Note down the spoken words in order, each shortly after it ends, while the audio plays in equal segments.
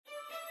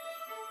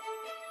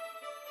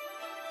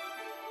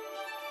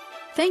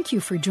Thank you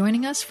for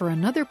joining us for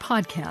another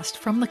podcast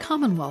from the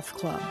Commonwealth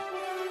Club.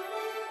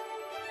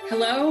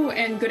 Hello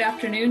and good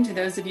afternoon to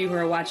those of you who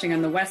are watching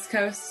on the West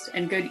Coast,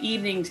 and good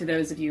evening to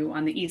those of you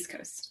on the East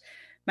Coast.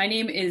 My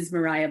name is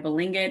Mariah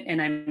Balingit, and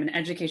I'm an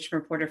education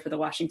reporter for the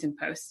Washington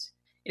Post.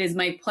 It is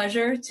my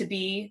pleasure to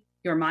be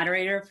your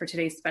moderator for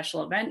today's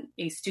special event,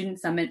 a student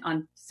summit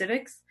on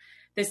civics.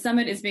 This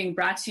summit is being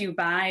brought to you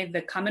by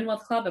the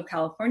Commonwealth Club of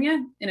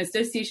California in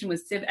association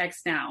with CivX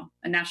Now,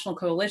 a national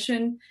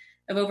coalition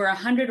of over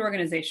 100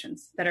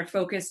 organizations that are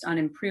focused on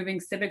improving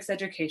civics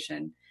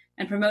education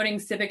and promoting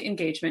civic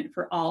engagement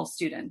for all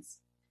students.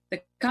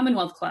 The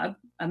Commonwealth Club,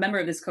 a member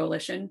of this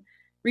coalition,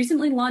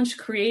 recently launched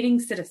Creating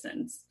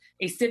Citizens,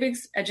 a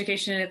civics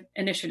education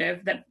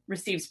initiative that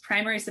receives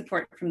primary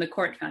support from the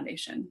Court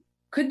Foundation.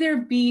 Could there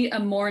be a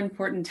more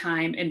important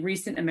time in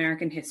recent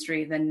American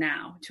history than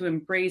now to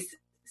embrace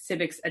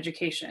civics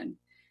education?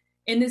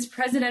 In this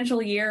presidential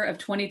year of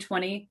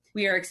 2020,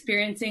 we are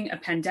experiencing a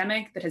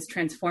pandemic that has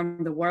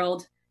transformed the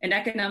world, an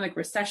economic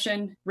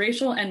recession,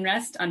 racial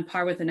unrest on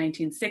par with the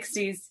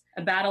 1960s,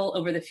 a battle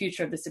over the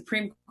future of the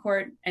Supreme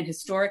Court, and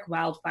historic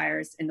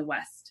wildfires in the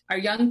West. Our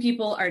young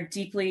people are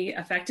deeply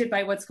affected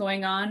by what's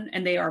going on,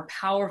 and they are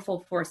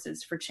powerful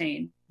forces for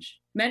change.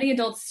 Many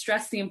adults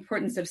stress the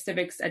importance of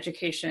civics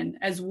education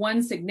as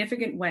one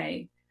significant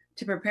way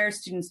to prepare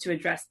students to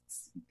address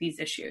these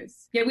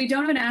issues. Yet we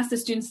don't even ask the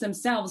students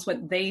themselves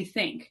what they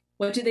think.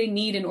 What do they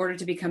need in order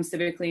to become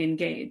civically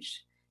engaged?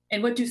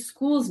 And what do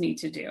schools need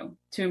to do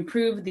to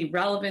improve the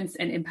relevance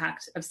and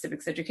impact of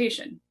civics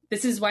education?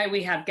 This is why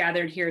we have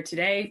gathered here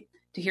today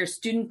to hear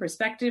student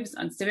perspectives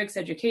on civics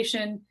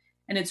education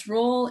and its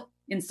role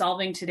in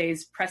solving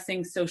today's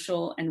pressing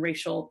social and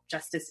racial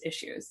justice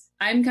issues.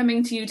 I'm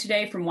coming to you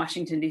today from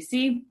Washington,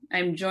 D.C.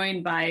 I'm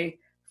joined by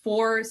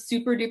 4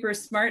 super duper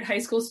smart high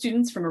school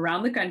students from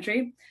around the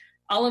country.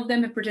 All of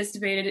them have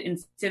participated in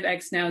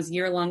CivX Now's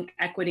year-long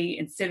Equity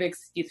in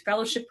Civics Youth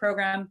Fellowship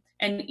Program,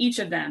 and each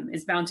of them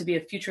is bound to be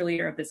a future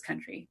leader of this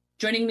country.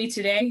 Joining me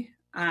today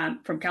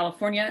from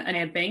California,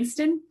 Anaya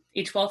Bankston,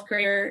 a 12th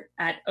grader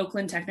at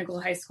Oakland Technical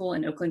High School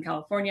in Oakland,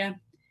 California.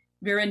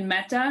 Viren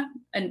Mehta,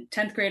 a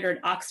 10th grader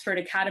at Oxford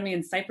Academy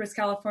in Cypress,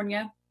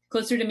 California.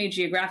 Closer to me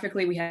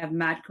geographically, we have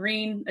Matt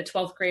Green, a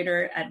 12th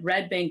grader at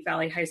Red Bank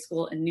Valley High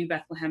School in New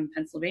Bethlehem,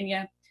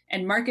 Pennsylvania,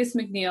 and Marcus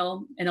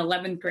McNeil, an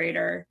 11th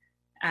grader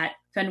at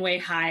Fenway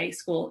High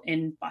School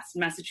in Boston,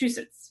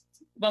 Massachusetts.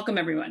 Welcome,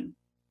 everyone.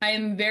 I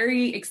am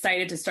very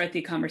excited to start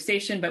the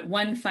conversation, but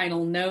one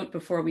final note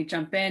before we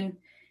jump in.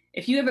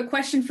 If you have a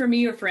question for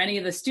me or for any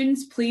of the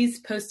students, please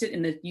post it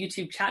in the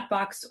YouTube chat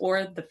box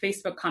or the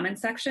Facebook comment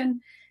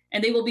section,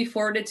 and they will be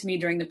forwarded to me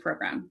during the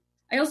program.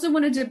 I also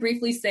wanted to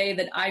briefly say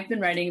that I've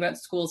been writing about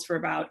schools for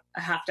about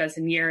a half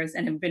dozen years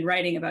and have been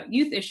writing about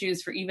youth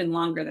issues for even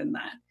longer than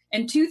that.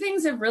 And 2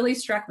 things have really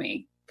struck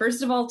me.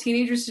 First of all,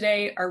 teenagers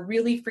today are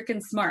really freaking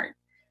smart.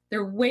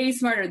 They're way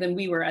smarter than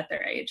we were at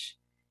their age.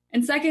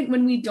 And second,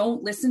 when we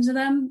don't listen to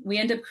them, we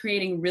end up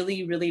creating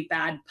really, really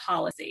bad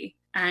policy.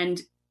 And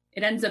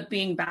it ends up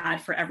being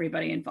bad for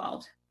everybody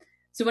involved.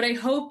 So what I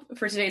hope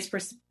for today's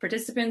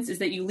participants is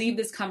that you leave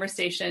this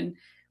conversation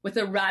with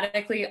a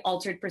radically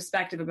altered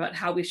perspective about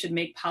how we should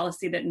make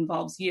policy that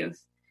involves youth,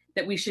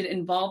 that we should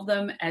involve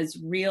them as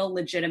real,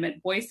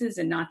 legitimate voices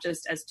and not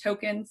just as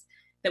tokens,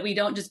 that we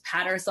don't just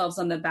pat ourselves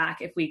on the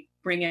back if we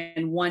bring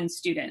in one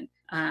student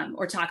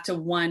or talk to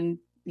one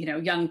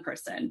young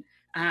person.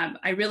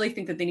 I really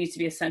think that they need to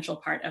be an essential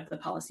part of the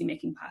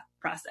policymaking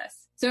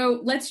process.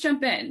 So let's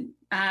jump in.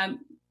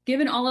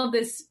 Given all of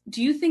this,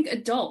 do you think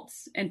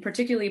adults and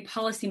particularly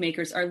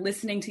policymakers are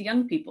listening to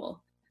young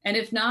people? And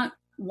if not,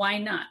 why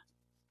not?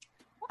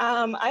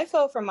 I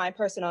feel from my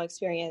personal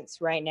experience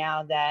right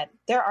now that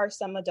there are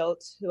some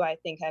adults who I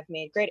think have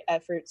made great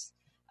efforts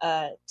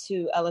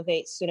to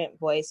elevate student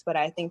voice, but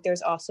I think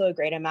there's also a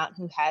great amount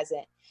who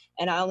hasn't.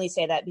 And I only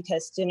say that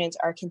because students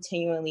are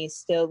continually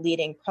still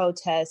leading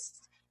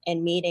protests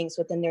and meetings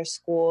within their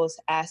schools,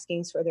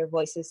 asking for their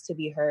voices to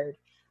be heard.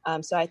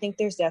 So I think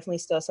there's definitely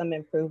still some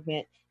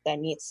improvement that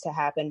needs to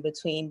happen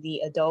between the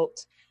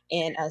adult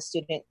and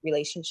student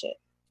relationship.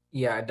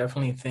 Yeah, I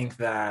definitely think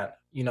that,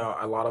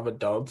 a lot of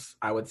adults,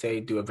 I would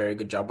say, do a very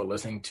good job of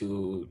listening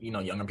to,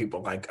 younger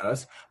people like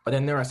us. But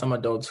then there are some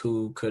adults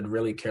who could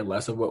really care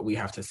less of what we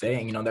have to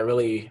say. And, that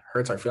really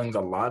hurts our feelings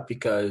a lot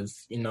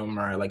because,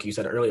 Mariah, like you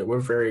said earlier, we're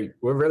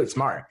really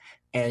smart.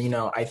 And,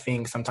 I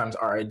think sometimes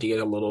our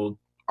ideas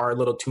are a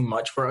little too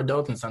much for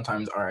adults. And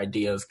sometimes our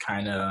ideas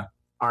kind of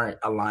aren't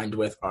aligned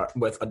with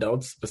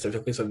adults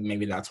specifically. So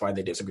maybe that's why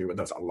they disagree with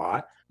us a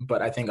lot.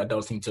 But I think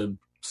adults need to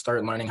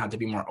start learning how to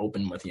be more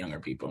open with younger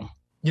people.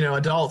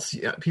 Adults,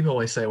 people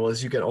always say, well,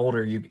 as you get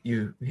older,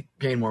 you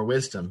gain more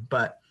wisdom.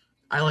 But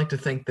I like to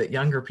think that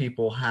younger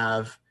people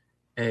have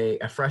a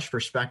fresh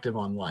perspective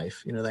on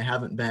life. They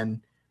haven't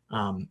been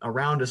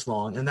around as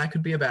long, and that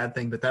could be a bad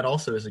thing, but that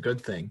also is a good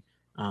thing.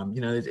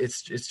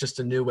 It's just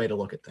a new way to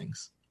look at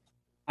things.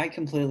 I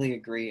completely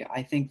agree.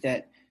 I think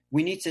that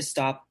we need to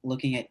stop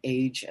looking at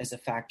age as a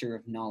factor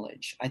of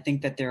knowledge. I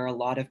think that there are a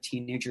lot of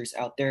teenagers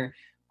out there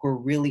who are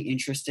really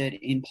interested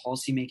in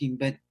policymaking,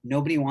 but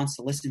nobody wants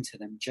to listen to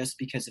them just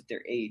because of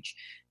their age.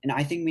 And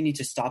I think we need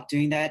to stop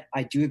doing that.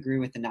 I do agree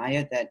with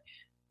Anaya that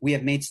we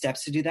have made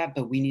steps to do that,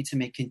 but we need to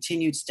make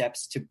continued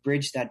steps to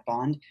bridge that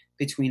bond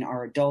between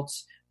our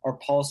adults, our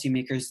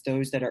policymakers,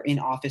 those that are in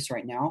office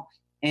right now,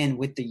 and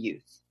with the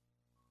youth.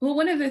 Well,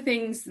 one of the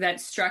things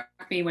that struck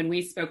me when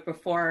we spoke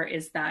before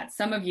is that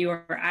some of you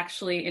are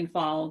actually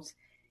involved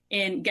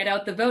in get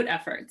out the vote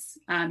efforts.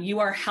 You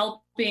are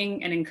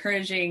helping and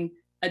encouraging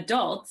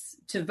adults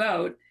to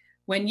vote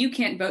when you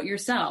can't vote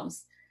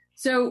yourselves.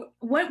 So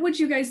what would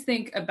you guys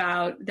think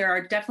about, there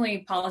are definitely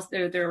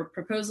policy, there are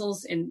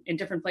proposals in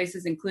different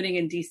places, including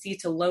in DC,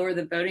 to lower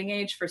the voting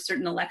age for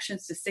certain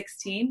elections to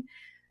 16.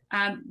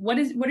 What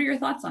are your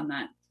thoughts on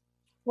that?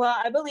 Well,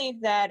 I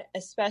believe that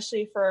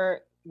especially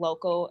for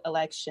local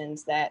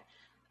elections that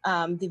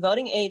the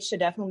voting age should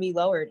definitely be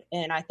lowered.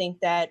 And I think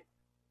that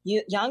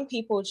young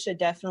people should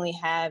definitely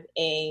have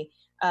a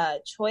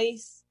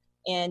choice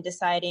in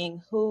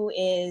deciding who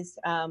is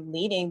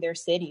leading their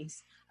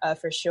cities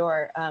for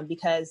sure,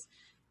 because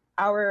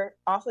our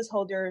office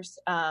holders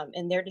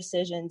and their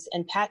decisions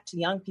impact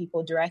young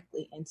people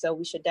directly. And so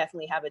we should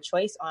definitely have a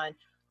choice on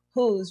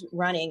who's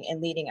running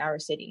and leading our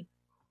city.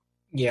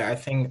 Yeah, I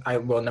think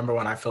number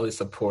one, I fully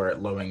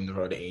support lowering the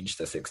voting age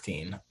to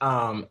 16.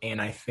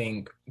 And I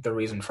think the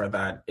reason for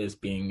that is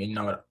being,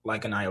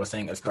 like Anaya was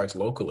saying, it starts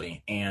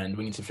locally, and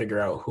we need to figure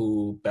out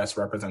who best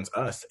represents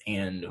us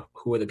and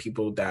who are the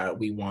people that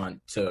we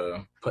want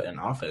to put in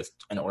office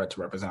in order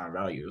to represent our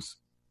values.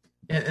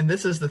 And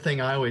this is the thing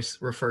I always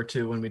refer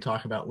to when we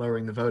talk about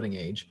lowering the voting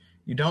age.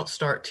 You don't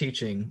start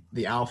teaching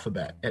the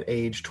alphabet at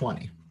age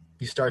 20.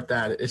 You start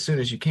that as soon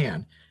as you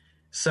can.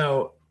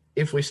 So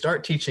if we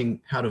start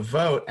teaching how to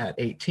vote at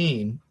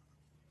 18,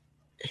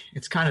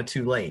 it's kind of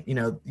too late.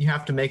 You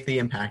have to make the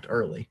impact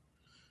early.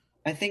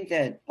 I think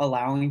that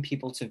allowing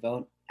people to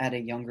vote at a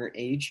younger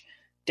age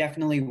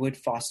definitely would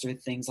foster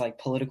things like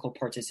political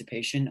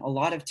participation. A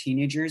lot of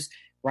teenagers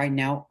right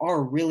now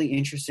are really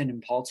interested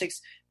in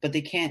politics, but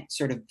they can't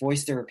sort of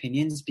voice their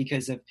opinions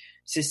because of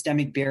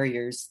systemic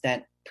barriers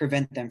that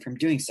prevent them from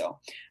doing so.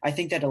 I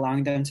think that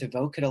allowing them to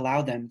vote could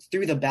allow them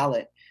through the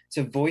ballot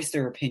to voice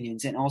their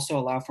opinions and also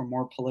allow for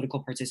more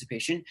political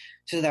participation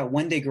so that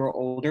when they grow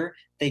older,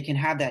 they can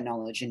have that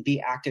knowledge and be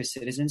active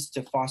citizens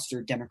to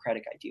foster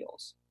democratic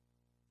ideals.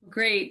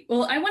 Great.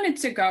 Well, I wanted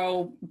to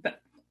go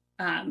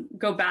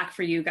back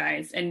for you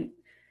guys. And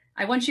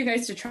I want you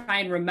guys to try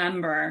and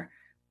remember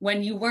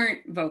when you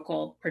weren't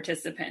vocal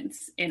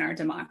participants in our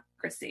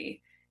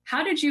democracy.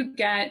 How did you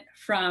get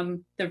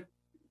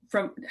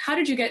how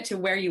did you get to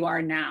where you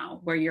are now,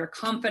 where you're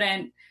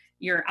confident,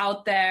 you're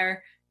out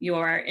there,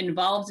 you're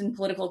involved in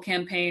political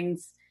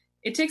campaigns?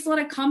 It takes a lot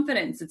of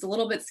confidence. It's a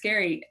little bit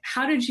scary.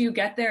 How did you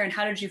get there, and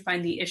how did you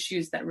find the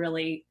issues that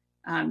really,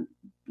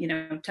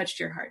 touched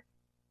your heart?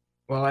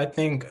 Well, I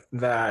think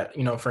that,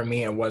 for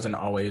me, it wasn't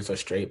always a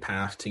straight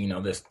path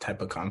to, this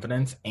type of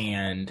confidence.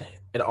 And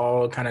it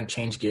all kind of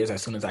changed gears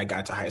as soon as I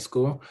got to high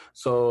school.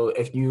 So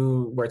if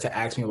you were to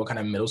ask me what kind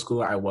of middle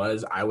schooler I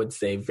was, I would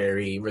say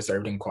very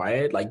reserved and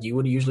quiet. Like, you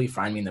would usually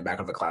find me in the back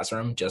of a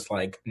classroom, just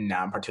like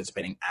not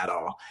participating at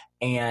all.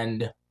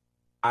 And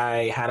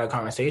I had a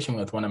conversation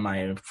with one of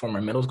my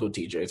former middle school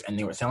teachers, and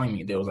they were telling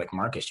me, they was like,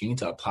 Marcus, you need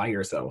to apply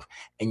yourself,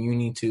 and you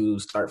need to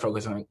start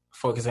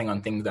focusing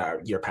on things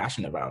that you're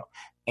passionate about.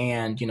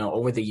 And,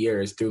 over the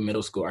years through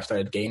middle school, I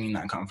started gaining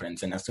that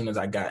confidence. And as soon as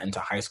I got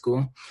into high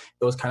school,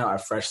 it was kind of a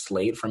fresh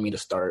slate for me to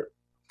start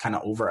kind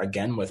of over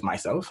again with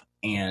myself.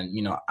 And,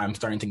 I'm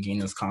starting to gain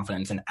this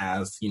confidence. And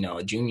as,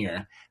 a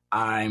junior,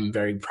 I'm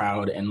very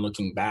proud, and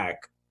looking back,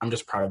 I'm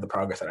just proud of the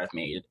progress that I've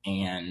made.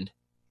 And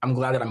I'm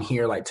glad that I'm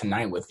here like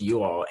tonight with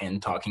you all and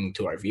talking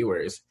to our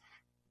viewers,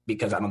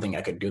 because I don't think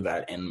I could do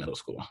that in middle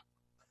school.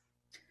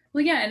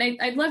 Well, yeah, and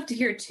I'd love to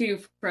hear, too,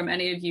 from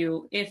any of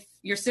you, if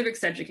your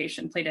civics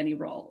education played any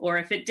role, or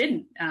if it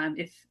didn't,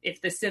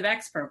 if the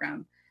CivX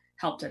program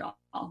helped at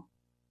all.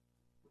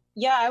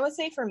 Yeah, I would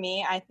say for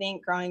me, I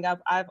think growing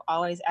up, I've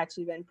always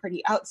actually been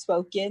pretty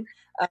outspoken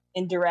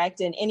and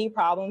direct in any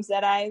problems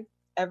that I've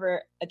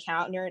ever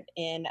encountered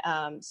in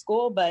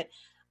school. But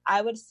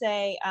I would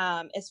say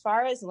as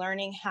far as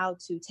learning how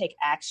to take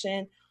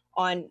action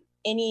on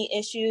any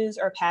issues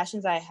or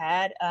passions I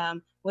had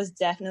was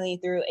definitely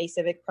through a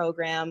civic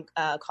program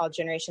called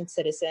Generation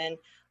Citizen,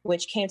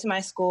 which came to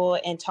my school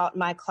and taught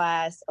my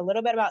class a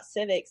little bit about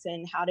civics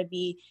and how to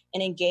be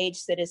an engaged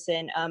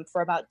citizen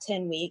for about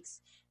 10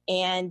 weeks.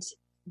 And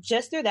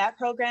just through that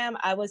program,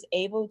 I was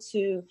able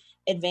to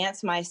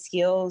advance my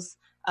skills,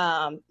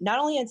 not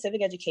only in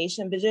civic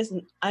education, but just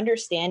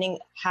understanding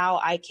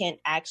how I can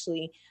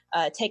actually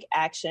take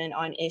action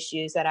on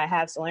issues that I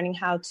have. So learning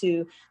how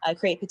to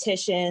create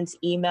petitions,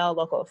 email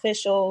local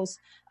officials,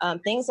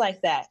 things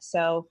like that.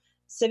 So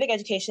civic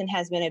education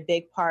has been a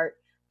big part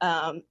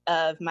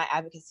of my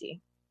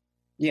advocacy.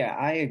 Yeah,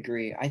 I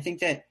agree. I think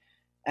that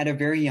at a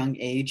very young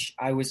age,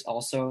 I was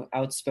also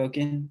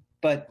outspoken,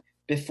 but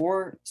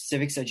before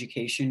civics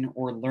education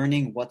or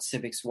learning what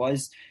civics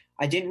was,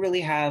 I didn't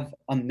really have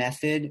a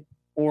method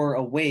or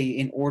a way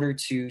in order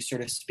to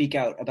sort of speak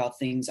out about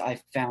things I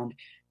found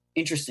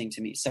interesting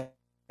to me, such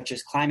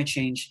as climate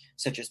change,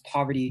 such as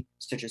poverty,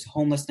 such as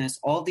homelessness,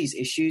 all of these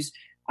issues.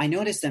 I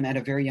noticed them at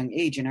a very young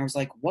age, and I was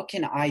like, what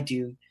can I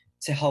do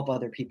to help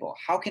other people?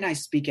 How can I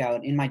speak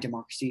out in my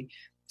democracy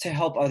to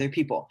help other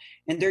people?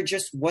 And there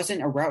just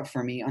wasn't a route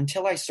for me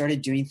until I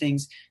started doing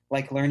things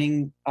like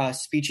learning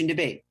speech and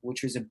debate,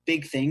 which was a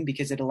big thing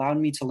because it allowed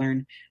me to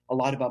learn a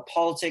lot about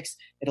politics.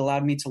 It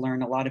allowed me to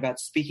learn a lot about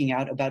speaking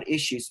out about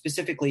issues,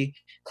 specifically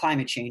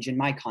climate change in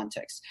my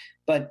context.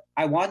 But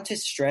I want to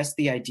stress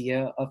the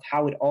idea of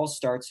how it all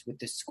starts with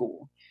the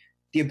school.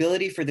 The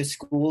ability for the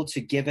school to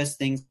give us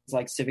things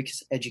like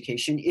civics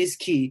education is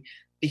key,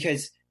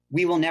 because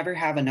we will never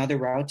have another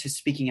route to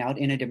speaking out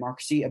in a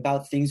democracy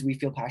about things we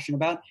feel passionate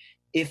about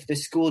if the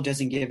school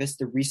doesn't give us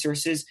the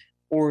resources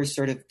or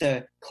sort of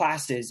the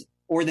classes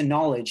or the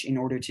knowledge in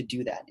order to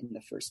do that in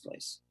the first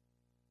place.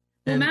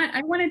 Well, Matt,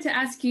 I wanted to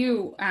ask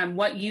you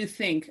what you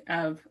think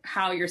of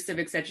how your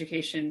civics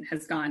education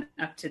has gone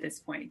up to this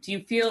point. Do you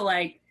feel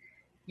like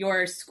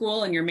your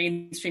school and your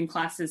mainstream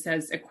classes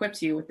has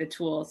equipped you with the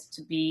tools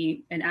to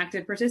be an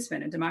active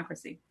participant in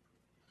democracy?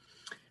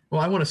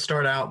 Well, I want to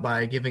start out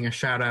by giving a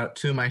shout out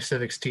to my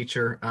civics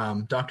teacher,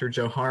 Dr.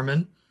 Joe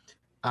Harmon.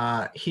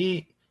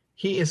 He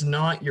is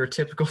not your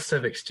typical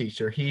civics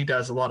teacher. He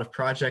does a lot of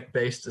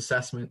project-based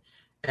assessment,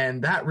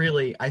 and that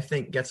really, I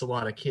think, gets a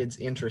lot of kids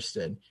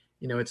interested.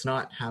 You know, it's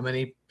not how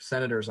many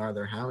senators are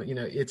there,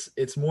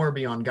 it's more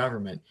beyond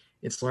government.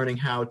 It's learning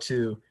how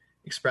to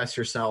express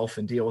yourself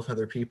and deal with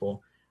other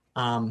people.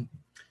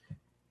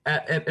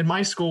 At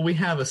my school, we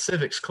have a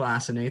civics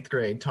class in 8th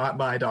grade taught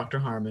by Dr.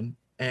 Harmon.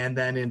 And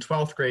then in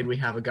 12th grade, we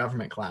have a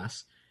government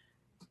class.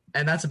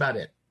 And that's about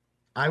it.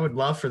 I would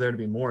love for there to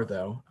be more,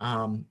 though.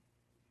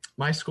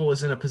 My school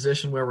is in a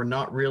position where we're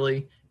not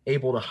really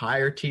able to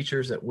hire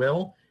teachers at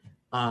will.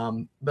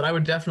 But I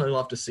would definitely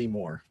love to see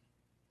more.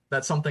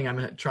 That's something I'm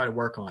going to try to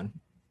work on,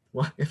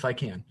 well, if I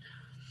can.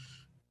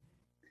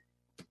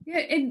 Yeah,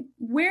 and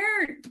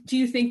where do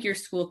you think your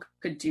school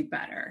could do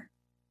better?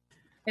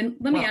 And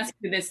let me ask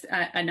you this,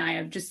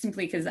 Anaya, just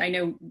simply because I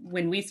know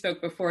when we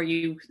spoke before,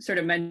 you sort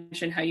of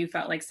mentioned how you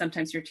felt like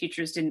sometimes your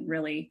teachers didn't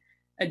really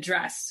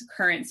address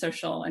current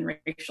social and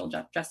racial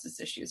justice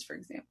issues, for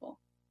example.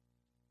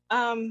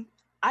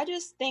 I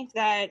just think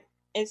that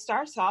it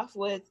starts off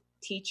with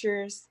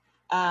teachers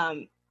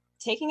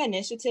taking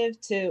initiative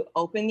to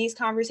open these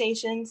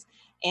conversations.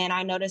 And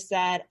I noticed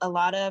that a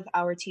lot of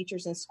our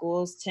teachers in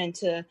schools tend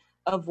to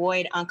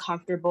avoid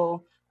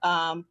uncomfortable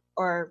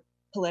or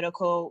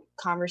political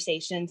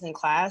conversations in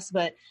class.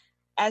 But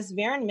as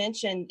Varen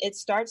mentioned, it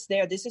starts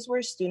there. This is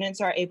where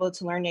students are able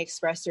to learn to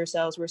express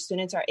themselves, where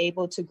students are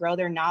able to grow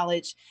their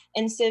knowledge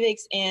in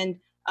civics and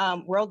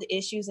world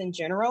issues in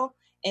general.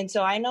 And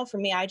so I know for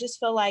me, I just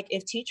feel like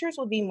if teachers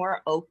would be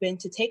more open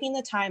to taking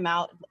the time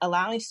out,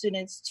 allowing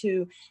students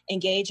to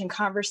engage in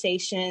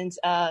conversations,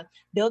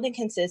 building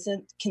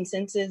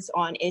consensus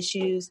on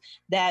issues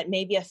that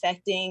may be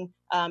affecting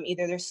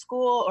either their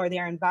school or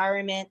their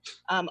environment,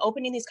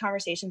 opening these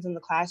conversations in the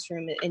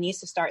classroom, it needs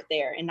to start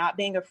there and not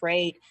being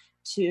afraid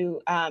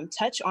to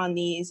touch on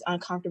these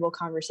uncomfortable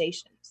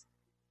conversations.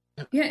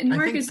 Yeah, and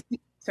Marcus,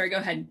 sorry, go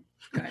ahead.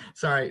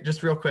 Sorry,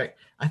 just real quick.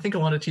 I think a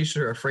lot of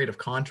teachers are afraid of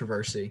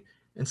controversy.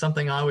 And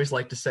something I always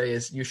like to say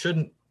is you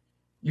should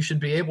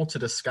be able to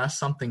discuss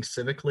something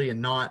civically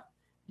and not,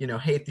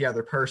 hate the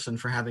other person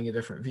for having a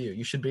different view.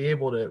 You should be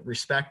able to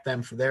respect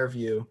them for their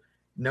view,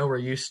 know where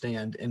you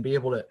stand, and be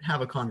able to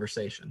have a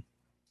conversation.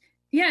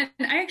 Yeah,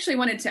 and I actually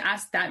wanted to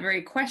ask that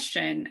very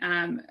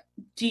question.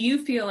 Do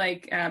you feel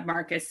like,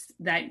 Marcus,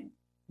 that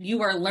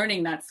you are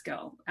learning that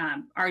skill?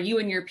 Are you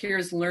and your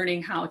peers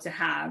learning how to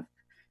have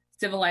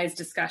civilized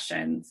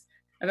discussions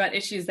about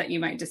issues that you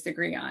might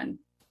disagree on?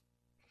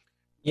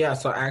 Yeah,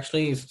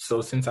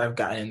 so since I've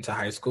gotten into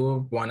high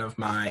school,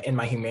 in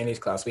my humanities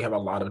class, we have a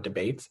lot of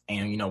debates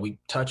and, we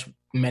touch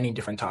many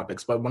different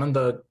topics. But one of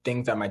the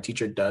things that my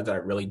teacher does that I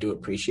really do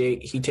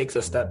appreciate, he takes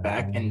a step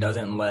back and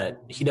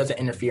he doesn't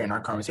interfere in our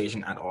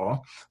conversation at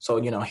all.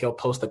 So, he'll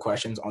post the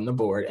questions on the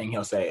board and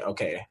he'll say,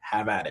 okay,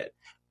 have at it.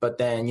 But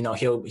then,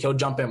 he'll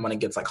jump in when it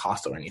gets like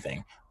hostile or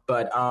anything.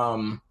 But,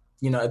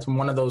 it's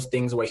one of those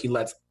things where he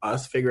lets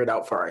us figure it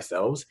out for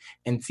ourselves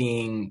and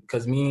seeing,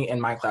 because me and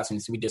my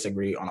classmates, we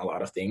disagree on a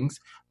lot of things,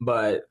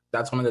 but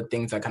that's one of the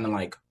things that kind of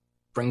like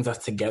brings us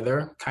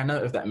together, kind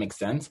of, if that makes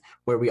sense,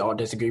 where we all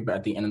disagree, but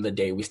at the end of the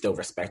day, we still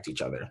respect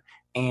each other.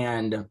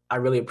 And I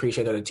really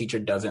appreciate that the teacher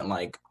doesn't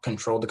like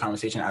control the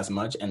conversation as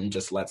much and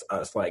just lets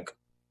us like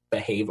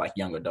behave like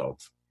young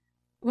adults.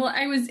 Well,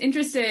 I was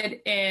interested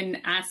in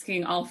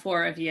asking all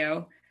four of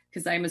you,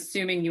 because I'm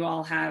assuming you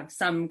all have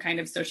some kind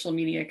of social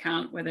media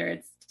account, whether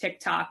it's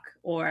TikTok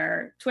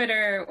or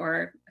Twitter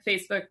or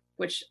Facebook,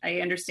 which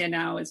I understand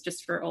now is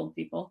just for old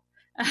people.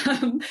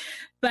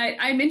 But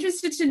I'm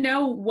interested to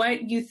know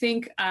what you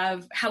think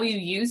of how you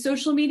use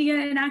social media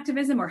in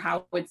activism or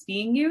how it's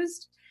being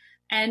used,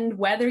 and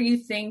whether you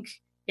think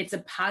it's a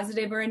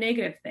positive or a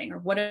negative thing, or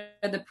what are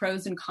the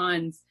pros and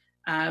cons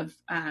of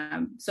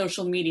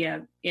social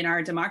media in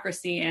our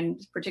democracy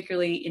and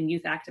particularly in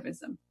youth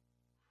activism?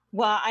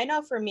 Well, I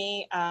know for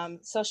me,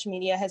 social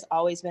media has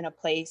always been a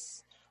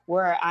place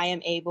where I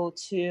am able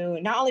to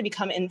not only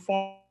become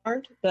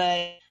informed,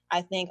 but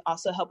I think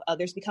also help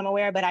others become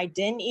aware. But I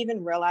didn't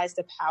even realize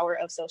the power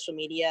of social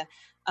media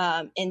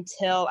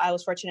until I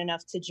was fortunate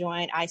enough to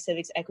join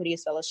iCivics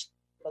Equities Fellowship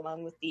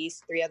along with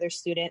these 3 other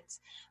students.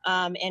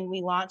 And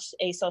we launched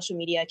a social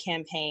media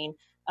campaign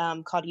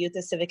called Youth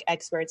as Civic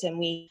Experts. And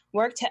we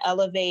work to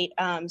elevate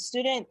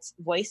students'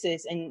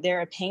 voices and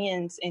their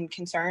opinions and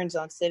concerns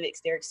on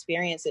civics, their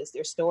experiences,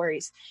 their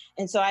stories.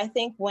 And so I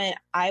think when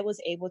I was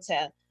able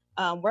to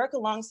work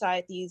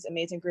alongside these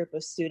amazing group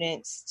of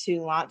students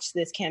to launch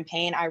this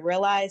campaign, I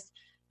realized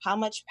how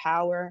much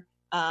power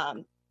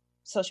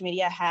social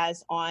media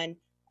has on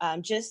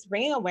just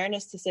bringing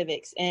awareness to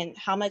civics and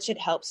how much it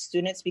helps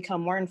students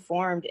become more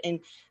informed and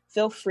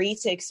feel free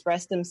to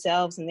express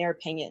themselves and their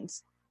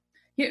opinions.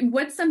 Yeah,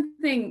 what's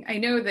something, I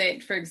know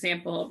that, for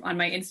example, on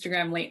my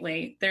Instagram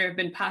lately, there have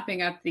been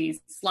popping up these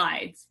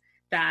slides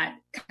that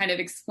kind of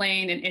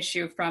explain an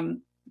issue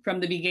from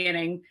the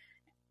beginning,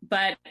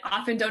 but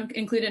often don't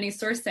include any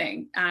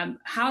sourcing.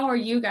 How are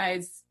you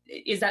guys,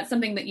 is that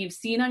something that you've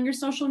seen on your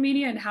social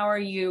media, and how are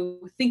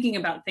you thinking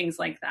about things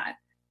like that?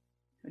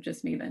 Or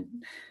just me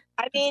then?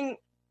 I mean,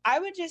 I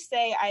would just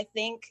say, I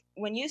think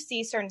when you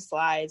see certain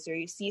slides or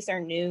you see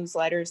certain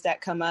newsletters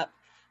that come up,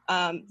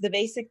 the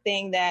basic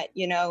thing that,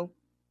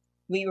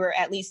 we were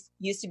at least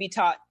used to be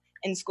taught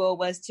in school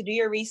was to do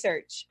your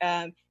research,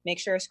 make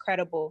sure it's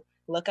credible,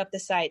 look up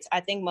the sites. I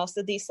think most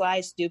of these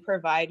slides do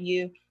provide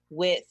you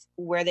with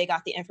where they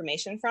got the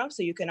information from,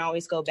 so you can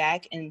always go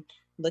back and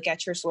look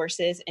at your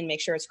sources and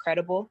make sure it's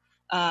credible.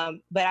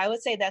 But I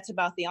would say that's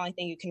about the only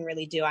thing you can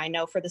really do. I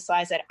know for the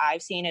slides that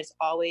I've seen, it's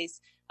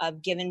always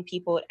given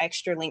people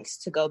extra links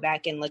to go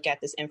back and look at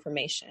this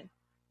information.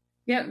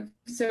 Yeah.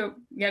 So,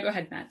 go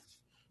ahead, Matt.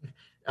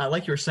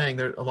 Like you were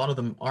saying, a lot of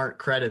them aren't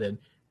credited.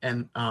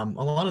 And a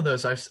lot of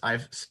those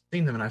I've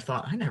seen them and I've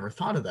thought, I never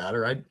thought of that,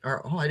 or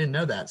I didn't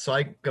know that. So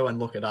I go and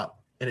look it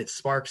up, and it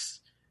sparks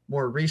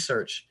more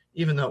research,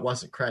 even though it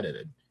wasn't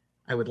credited.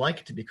 I would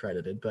like it to be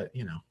credited, but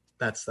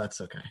that's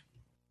okay.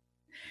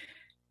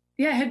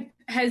 Yeah.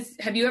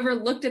 Have you ever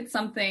looked at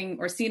something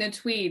or seen a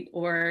tweet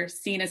or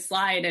seen a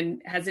slide,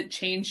 and has it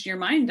changed your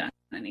mind on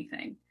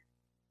anything?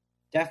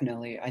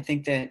 Definitely. I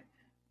think that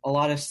a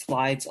lot of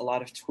slides, a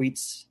lot of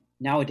tweets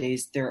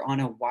nowadays, they're on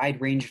a wide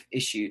range of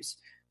issues.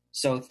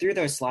 So through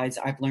those slides,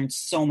 I've learned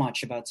so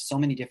much about so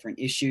many different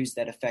issues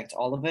that affect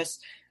all of us.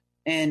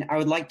 And I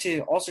would like to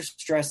also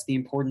stress the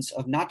importance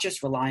of not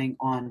just relying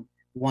on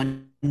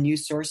one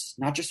news source,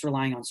 not just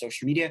relying on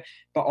social media,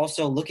 but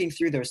also looking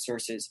through those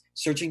sources,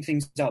 searching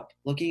things up,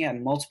 looking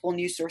at multiple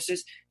news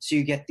sources so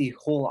you get the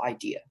whole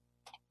idea.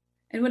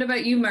 And what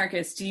about you,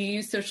 Marcus? Do you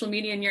use social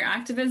media in your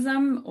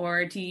activism,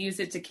 or do you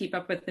use it to keep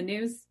up with the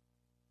news?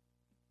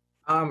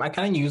 I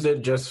kind of use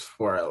it just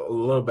for a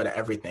little bit of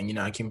everything.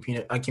 I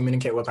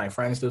communicate with my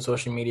friends through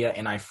social media,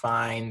 and I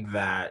find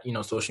that,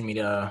 social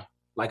media,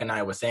 like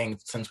Anaya was saying,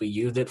 since we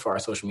used it for our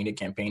social media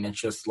campaign, it's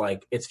just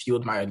like, it's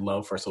fueled my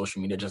love for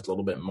social media just a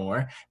little bit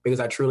more, because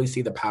I truly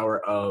see the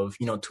power of,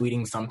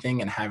 tweeting something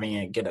and having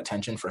it get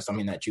attention for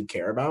something that you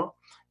care about,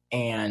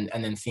 and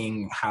then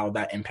seeing how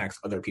that impacts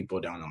other people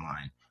down the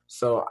line.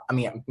 So,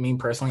 me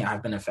personally,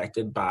 I've been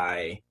affected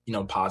by,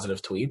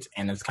 positive tweets,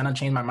 and it's kind of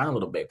changed my mind a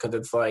little bit, because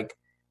it's like,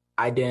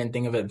 I didn't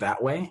think of it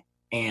that way,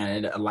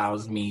 and it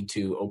allows me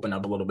to open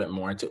up a little bit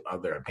more to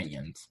other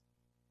opinions.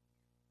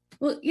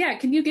 Well, yeah.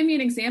 Can you give me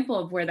an example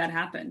of where that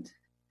happened?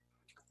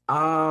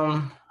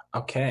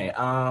 Okay.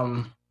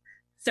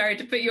 Sorry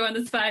to put you on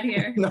the spot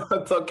here. No,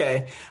 it's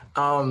okay.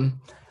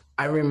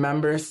 I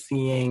remember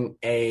seeing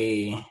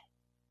a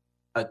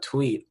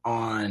tweet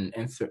on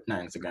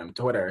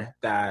Twitter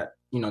that,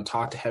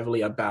 talked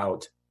heavily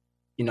about,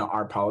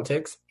 our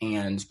politics,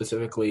 and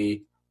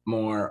specifically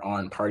more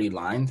on party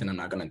lines, and I'm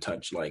not going to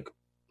touch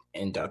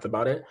in depth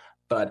about it,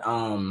 but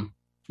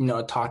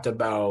it talked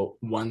about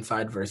one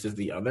side versus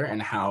the other, and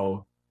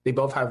how they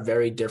both have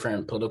very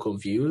different political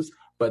views,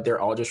 but they're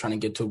all just trying to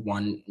get to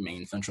one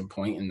main central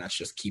point, and that's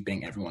just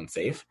keeping everyone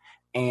safe.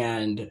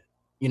 And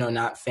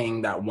not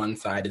saying that one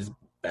side is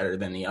better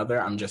than the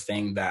other. I'm just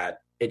saying that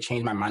it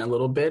changed my mind a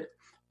little bit,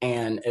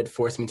 and it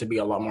forced me to be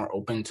a lot more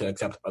open to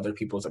accept other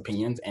people's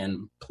opinions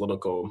and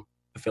political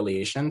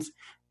affiliations.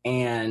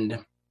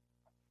 And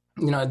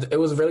it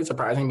was really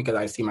surprising, because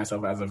I see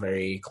myself as a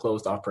very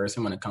closed off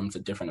person when it comes to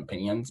different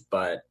opinions.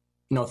 But,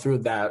 through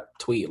that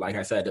tweet, like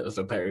I said, it was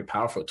a very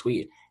powerful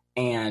tweet,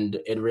 and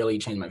it really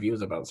changed my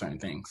views about certain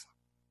things.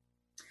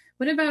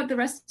 What about the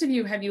rest of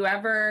you? Have you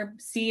ever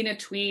seen a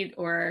tweet,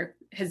 or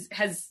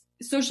has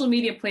social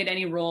media played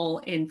any role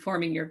in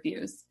forming your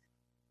views?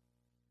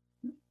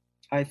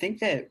 I think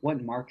that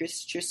what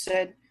Marcus just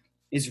said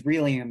is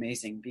really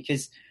amazing,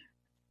 because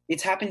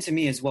it's happened to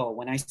me as well.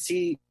 When I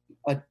see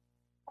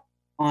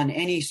on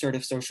any sort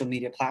of social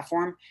media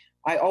platform,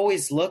 I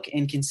always look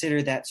and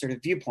consider that sort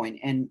of viewpoint.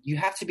 And you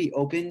have to be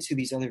open to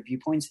these other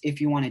viewpoints if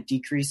you want to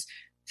decrease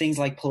things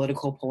like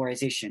political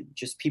polarization,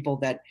 just people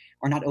that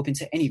are not open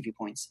to any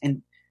viewpoints.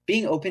 And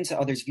being open to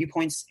others'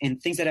 viewpoints,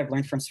 and things that I've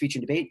learned from speech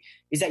and debate,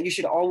 is that you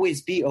should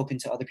always be open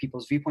to other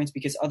people's viewpoints,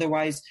 because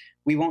otherwise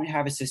we won't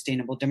have a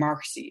sustainable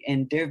democracy.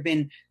 And there have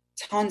been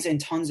tons and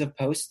tons of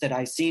posts that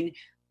I've seen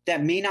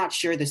that may not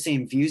share the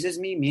same views as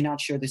me, may not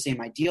share the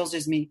same ideals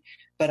as me,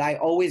 but I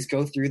always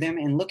go through them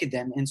and look at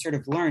them and sort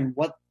of learn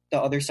what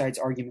the other side's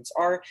arguments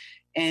are,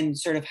 and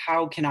sort of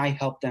how can I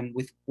help them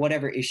with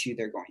whatever issue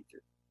they're going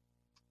through.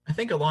 I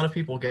think a lot of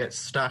people get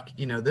stuck,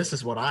 this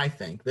is what I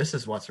think, this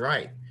is what's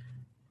right.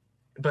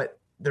 But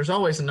there's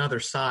always another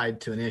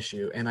side to an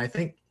issue. And I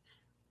think,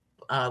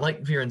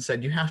 like Viren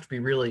said, you have to be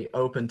really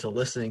open to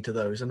listening to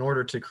those in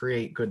order to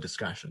create good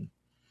discussion.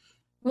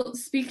 Well,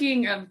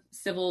 speaking of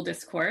civil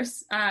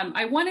discourse,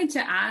 I wanted to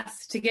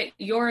ask to get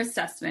your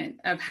assessment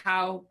of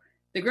how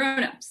the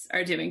grown-ups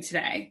are doing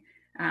today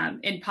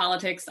in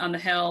politics, on the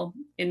Hill,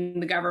 in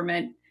the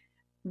government.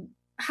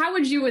 How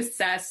would you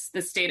assess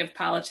the state of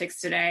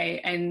politics today,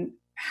 and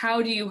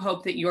how do you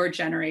hope that your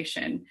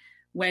generation,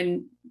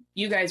 when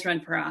you guys run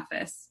for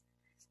office,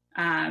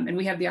 and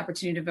we have the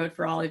opportunity to vote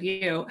for all of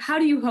you, how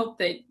do you hope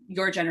that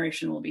your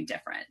generation will be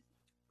different?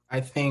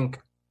 I think,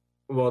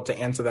 well, to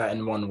answer that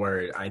in one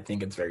word, I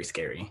think it's very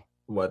scary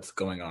what's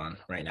going on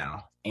right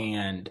now.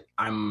 And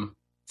I'm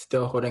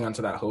still holding on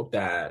to that hope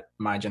that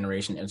my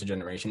generation is a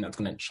generation that's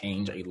going to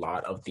change a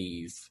lot of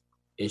these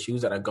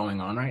issues that are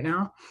going on right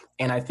now.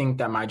 And I think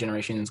that my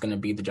generation is going to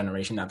be the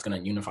generation that's going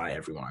to unify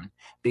everyone,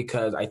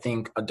 because I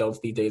think adults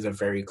these days are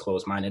very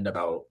close-minded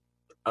about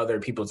other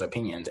people's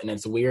opinions. And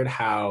it's weird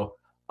how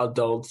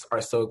adults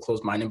are so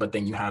close-minded, but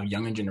then you have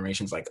younger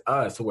generations like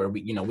us where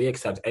we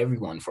accept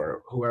everyone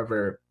for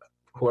whoever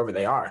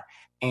they are.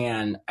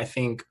 And I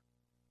think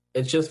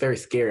it's just very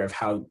scary of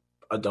how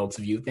adults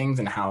view things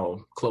and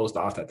how closed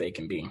off that they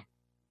can be.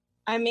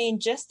 I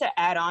mean, just to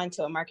add on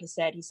to what Marcus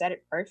said, he said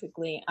it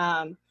perfectly.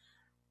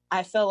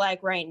 I feel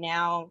like right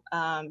now,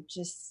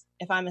 just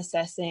if I'm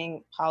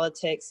assessing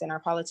politics and our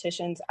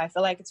politicians, I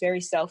feel like it's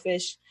very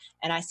selfish.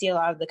 And I see a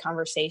lot of the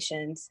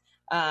conversations,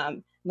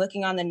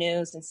 looking on the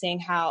news and seeing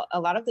how a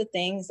lot of the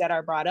things that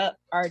are brought up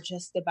are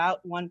just about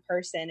one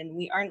person, and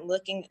we aren't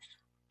looking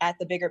at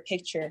the bigger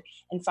picture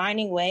and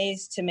finding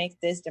ways to make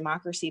this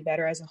democracy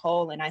better as a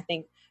whole. And I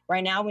think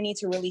right now we need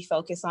to really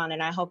focus on,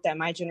 and I hope that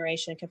my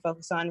generation can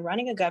focus on,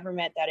 running a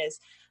government that is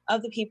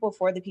of the people,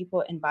 for the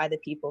people, and by the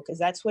people, because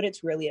that's what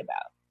it's really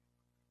about.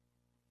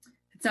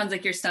 It sounds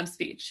like your stump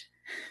speech.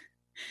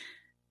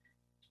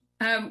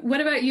 What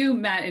about you,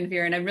 Matt and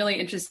Viren? I'm really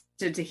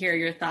interested to hear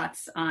your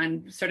thoughts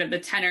on sort of the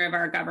tenor of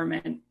our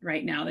government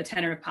right now, the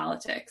tenor of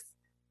politics.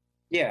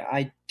 Yeah,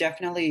 I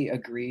definitely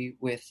agree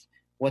with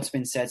what's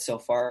been said so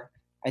far.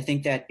 I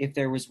think that if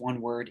there was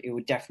one word, it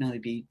would definitely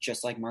be,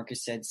 just like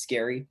Marcus said,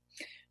 scary.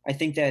 I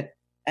think that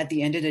at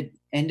the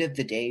end of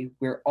the day,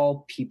 we're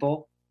all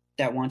people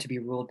that want to be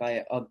ruled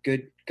by a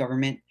good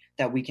government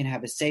that we can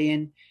have a say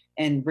in.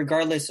 And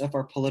regardless of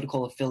our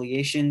political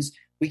affiliations,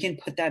 we can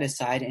put that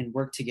aside and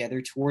work together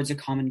towards a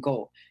common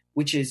goal,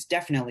 which is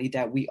definitely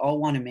that we all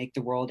want to make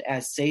the world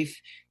as safe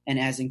and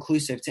as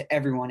inclusive to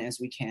everyone as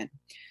we can.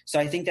 So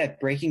I think that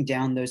breaking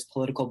down those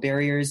political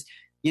barriers,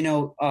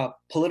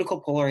 political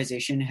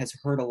polarization has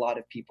hurt a lot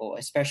of people,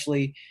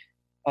 especially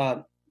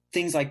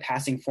things like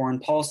passing foreign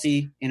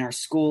policy in our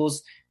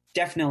schools.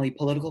 Definitely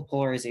political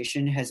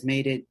polarization has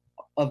made it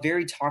a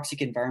very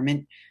toxic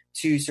environment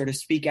to sort of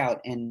speak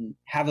out and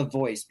have a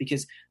voice,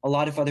 because a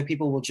lot of other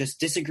people will just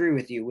disagree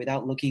with you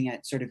without looking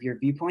at sort of your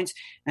viewpoints.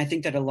 And I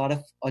think that a lot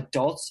of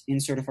adults in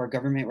sort of our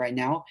government right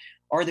now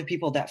are the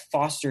people that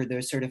foster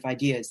those sort of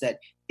ideas that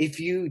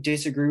if you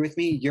disagree with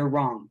me, you're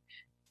wrong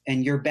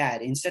and you're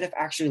bad, instead of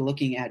actually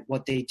looking at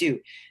what they do.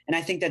 And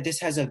I think that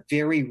this has a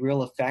very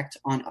real effect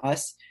on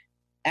us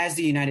as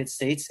the United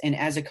States and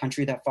as a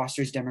country that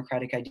fosters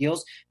democratic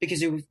ideals,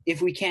 because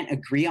if we can't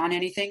agree on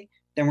anything,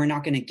 then we're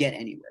not going to get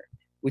anywhere,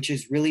 which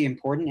is really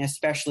important,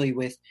 especially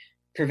with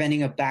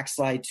preventing a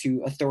backslide to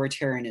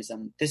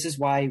authoritarianism. This is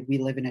why we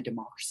live in a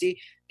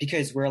democracy,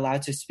 because we're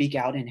allowed to speak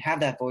out and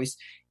have that voice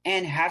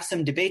and have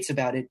some debates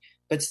about it,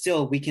 but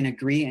still we can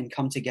agree and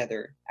come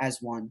together as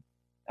one.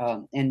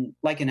 And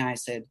like Anaya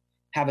said,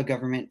 have a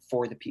government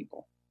for the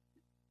people.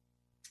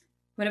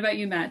 What about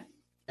you, Matt?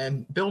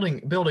 And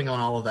building on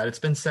all of that, it's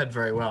been said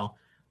very well.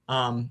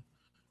 Like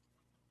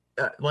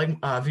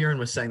Viren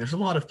was saying, there's a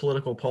lot of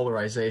political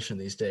polarization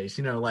these days,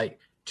 like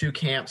two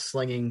camps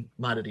slinging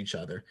mud at each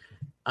other.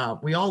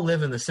 We all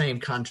live in the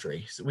same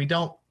country, so we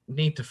don't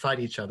need to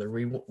fight each other.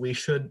 We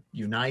should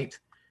unite.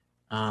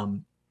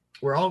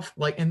 We're all,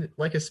 like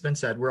it's been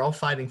said, we're all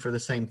fighting for the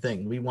same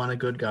thing. We want a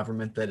good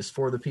government that is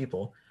for the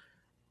people,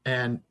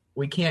 and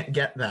we can't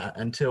get that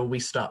until we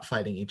stop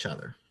fighting each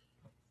other.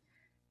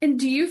 And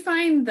do you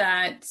find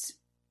that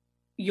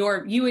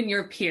you and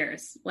your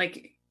peers,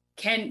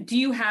 do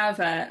you have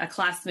a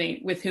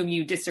classmate with whom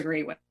you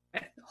disagree with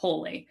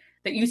wholly,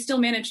 that you still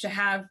manage to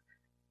have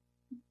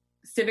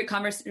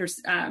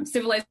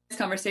civilized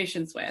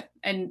conversations with?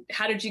 And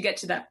how did you get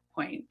to that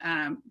point?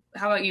 How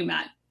about you,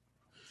 Matt?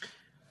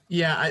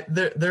 Yeah,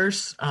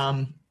 there's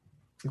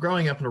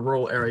growing up in a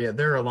rural area,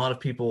 there are a lot of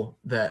people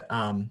that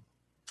are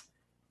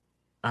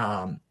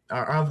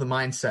of the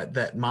mindset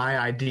that my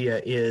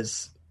idea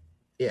is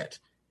it,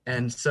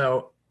 and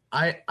so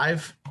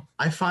I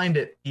find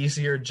it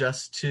easier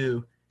just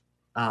to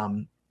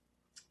how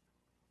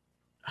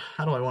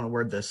do I want to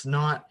word this?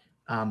 Not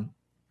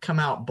come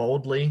out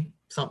boldly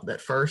something at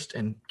first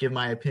and give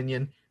my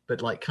opinion,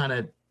 but like kind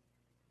of,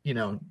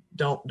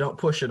 don't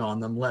push it on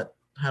them.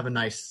 Have a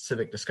nice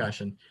civic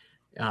discussion.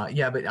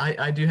 But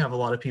I do have a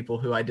lot of people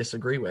who I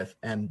disagree with,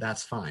 and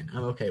that's fine.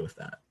 I'm okay with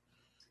that.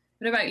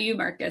 What about you,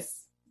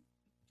 Marcus?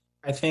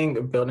 I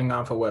think building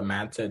off of what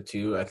Matt said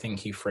too, I think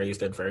he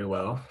phrased it very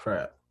well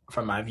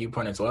from my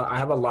viewpoint as well. I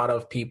have a lot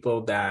of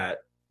people that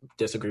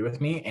disagree with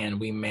me, and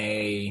we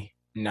may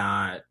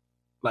not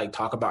like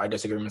talk about our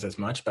disagreements as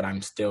much, but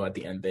I'm still at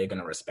the end of the day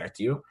going to respect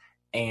you.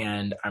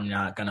 And I'm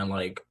not going to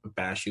like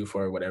bash you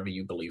for whatever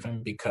you believe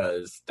in,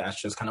 because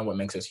that's just kind of what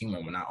makes us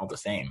human. We're not all the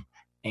same.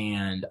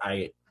 And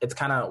we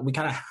kind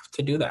of have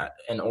to do that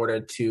in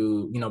order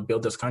to,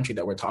 build this country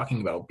that we're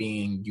talking about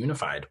being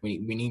unified. We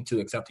need to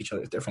accept each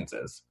other's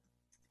differences.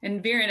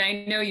 And Viren,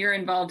 I know you're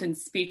involved in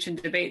speech and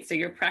debate, so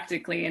you're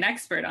practically an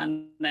expert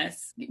on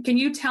this. Can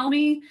you tell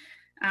me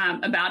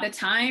about a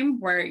time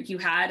where you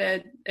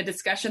had a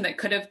discussion that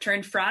could have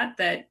turned fraught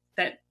that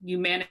you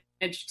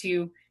managed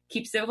to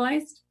keep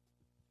civilized?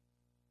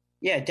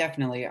 Yeah,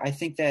 definitely. I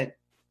think that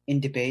in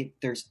debate,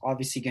 there's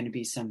obviously going to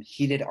be some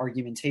heated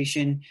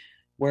argumentation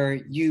where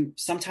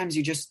sometimes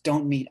you just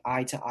don't meet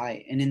eye to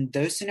eye. And in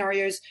those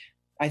scenarios,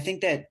 I think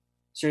that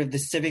sort of the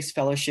civics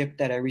fellowship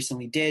that I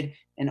recently did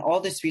and all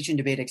the speech and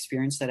debate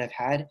experience that I've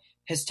had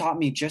has taught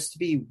me just to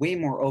be way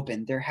more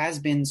open. There has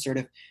been sort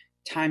of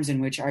times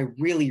in which I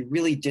really,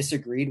 really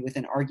disagreed with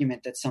an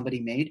argument that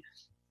somebody made,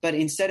 but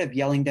instead of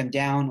yelling them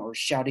down or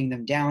shouting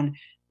them down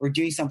or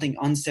doing something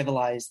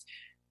uncivilized,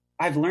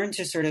 I've learned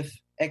to sort of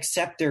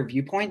accept their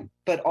viewpoint,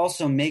 but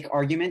also make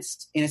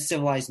arguments in a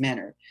civilized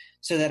manner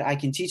so that I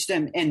can teach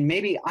them, and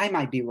maybe I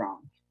might be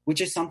wrong, which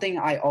is something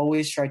I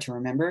always try to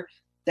remember,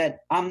 that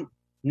I'm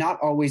not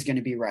always going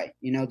to be right.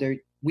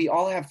 We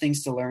all have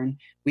things to learn.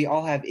 We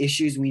all have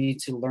issues we need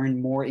to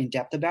learn more in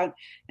depth about.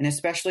 And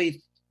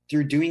especially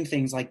through doing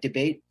things like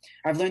debate,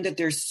 I've learned that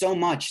there's so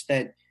much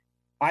that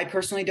I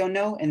personally don't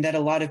know and that a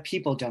lot of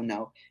people don't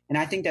know. And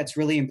I think that's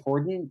really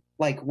important.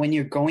 Like when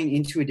you're going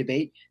into a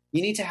debate,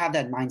 you need to have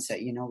that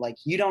mindset, like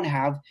you don't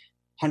have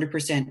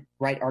 100%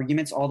 right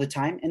arguments all the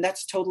time. And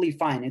that's totally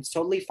fine. It's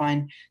totally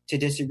fine to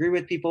disagree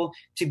with people,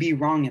 to be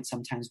wrong at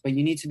sometimes, but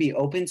you need to be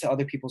open to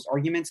other people's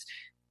arguments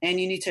and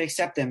you need to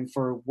accept them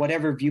for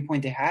whatever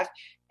viewpoint they have.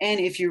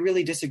 And if you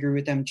really disagree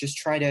with them, just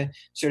try to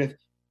sort of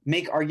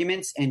make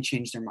arguments and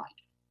change their mind.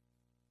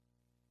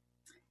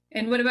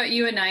 And what about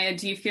you, Anaya?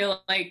 Do you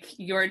feel like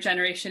your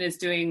generation is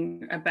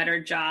doing a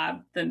better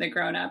job than the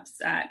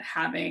grown-ups at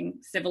having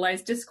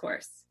civilized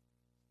discourse?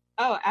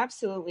 Oh,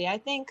 absolutely. I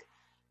think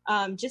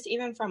just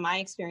even from my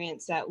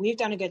experience that we've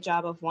done a good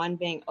job of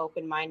being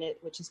open-minded,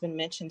 which has been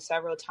mentioned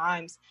several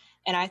times.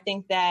 And I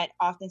think that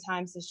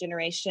oftentimes this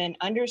generation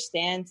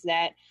understands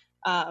that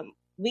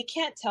we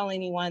can't tell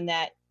anyone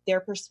that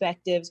their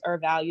perspectives or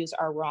values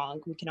are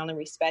wrong. We can only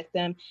respect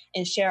them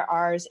and share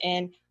ours.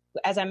 And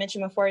as I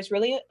mentioned before, it's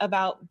really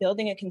about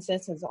building a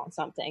consensus on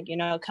something,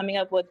 coming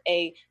up with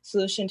a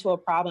solution to a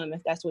problem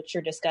if that's what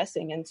you're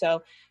discussing. And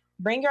so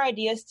bring your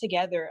ideas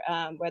together,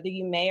 whether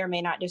you may or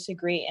may not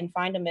disagree, and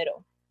find a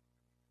middle.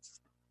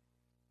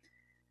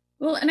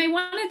 Well, and I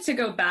wanted to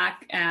go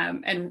back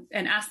and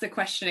ask the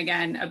question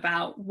again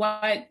about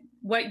what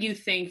you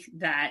think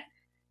that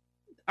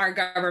our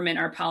government,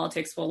 our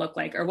politics will look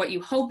like, or what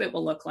you hope it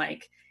will look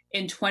like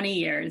in 20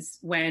 years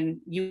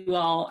when you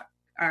all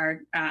are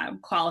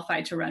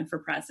qualified to run for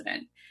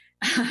president.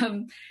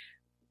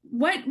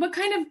 What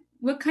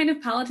kind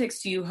of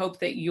politics do you hope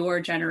that your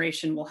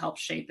generation will help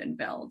shape and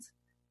build?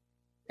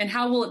 And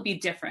how will it be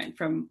different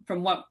from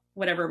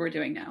whatever we're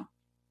doing now?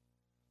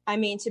 I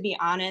mean, to be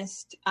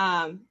honest,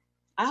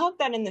 I hope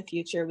that in the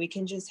future we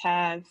can just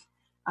have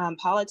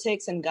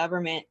politics and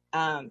government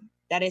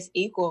that is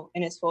equal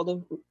and is full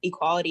of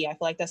equality. I feel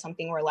like that's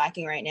something we're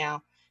lacking right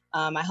now.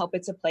 I hope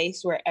it's a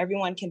place where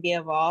everyone can be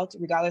involved,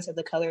 regardless of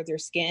the color of their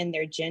skin,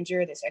 their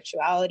gender, their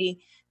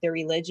sexuality, their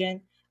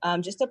religion.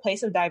 Just a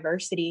place of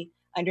diversity,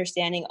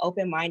 understanding,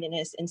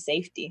 open-mindedness, and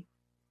safety.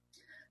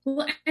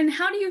 Well, and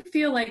how do you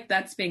feel like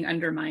that's being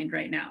undermined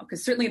right now?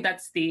 Because certainly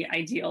that's the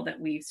ideal that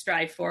we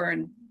strive for,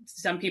 and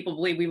some people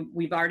believe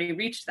we've already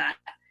reached that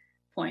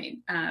point.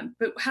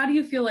 But how do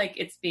you feel like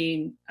it's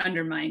being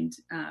undermined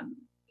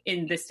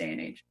in this day and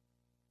age?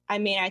 I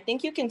mean, I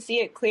think you can see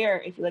it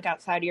clear if you look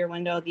outside of your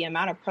window, the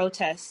amount of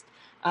protests.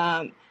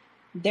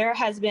 There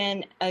has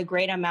been a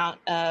great amount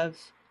of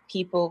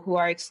people who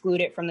are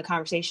excluded from the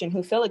conversation,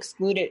 who feel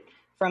excluded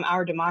from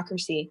our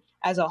democracy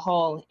as a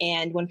whole.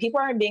 And when people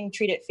aren't being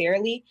treated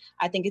fairly,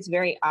 I think it's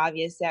very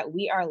obvious that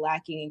we are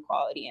lacking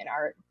equality in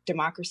our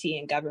democracy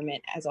and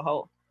government as a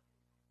whole.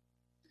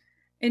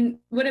 And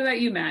what about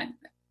you, Matt?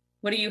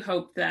 What do you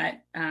hope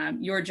that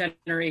your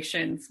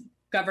generation's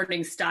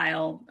governing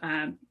style,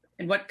 and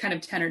what kind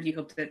of tenor do you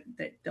hope that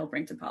they'll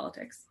bring to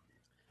politics?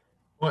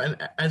 Well,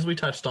 and as we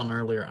touched on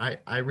earlier,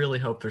 I really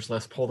hope there's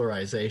less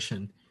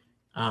polarization.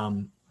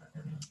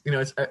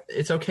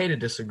 It's okay to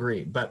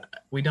disagree, but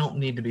we don't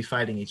need to be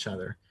fighting each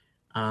other.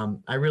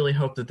 I really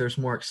hope that there's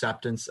more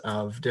acceptance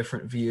of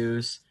different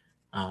views,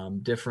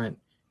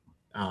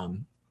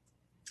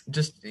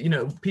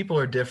 people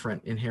are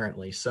different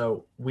inherently.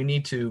 So we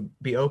need to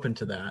be open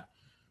to that.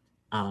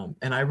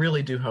 And I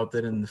really do hope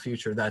that in the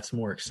future that's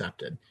more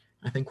accepted.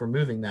 I think we're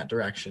moving that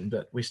direction,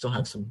 but we still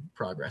have some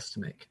progress to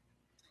make.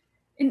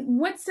 And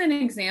what's an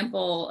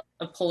example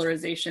of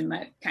polarization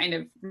that kind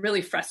of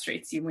really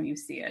frustrates you when you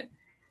see it?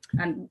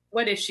 And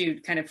what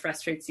issue kind of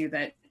frustrates you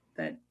that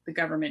the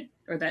government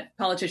or that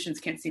politicians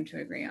can't seem to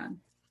agree on?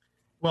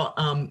 Well,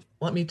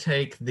 let me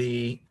take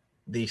the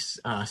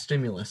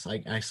stimulus,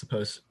 I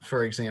suppose,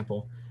 for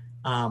example.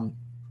 I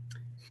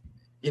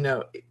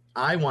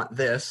want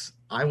this.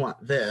 I'm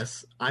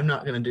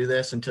not going to do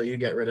this until you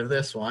get rid of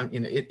this one.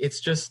 It's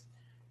just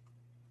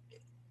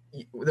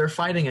they're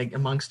fighting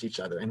amongst each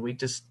other, and we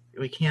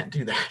can't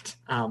do that.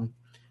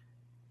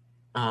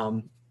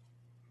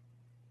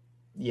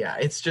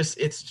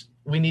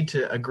 We need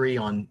to agree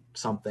on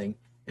something,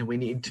 and we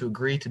need to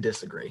agree to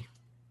disagree.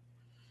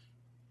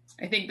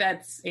 I think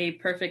that's a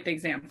perfect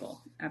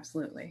example.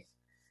 Absolutely.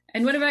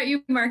 And what about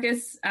you,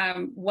 Marcus?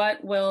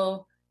 What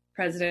will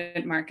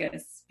President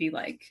Marcus be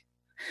like?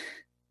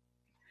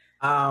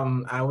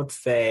 I would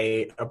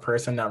say a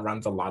person that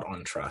runs a lot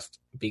on trust,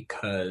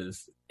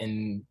 because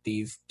in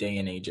these day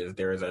and ages,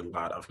 there is a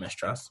lot of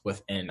mistrust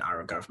within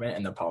our government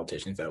and the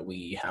politicians that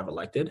we have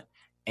elected.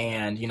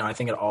 And, I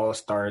think it all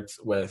starts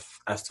with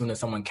as soon as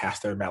someone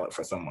casts their ballot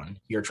for someone,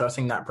 you're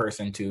trusting that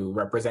person to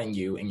represent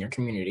you in your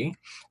community.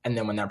 And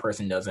then when that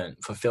person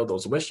doesn't fulfill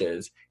those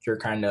wishes,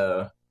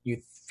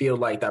 you feel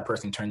like that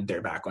person turned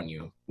their back on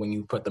you when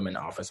you put them in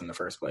office in the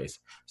first place.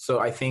 So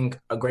I think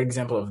a great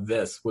example of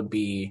this would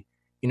be,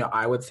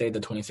 I would say the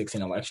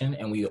 2016 election,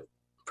 and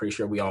pretty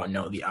sure we all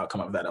know the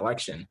outcome of that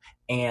election.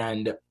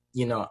 And,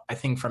 I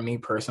think for me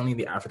personally,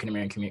 the African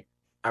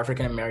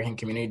American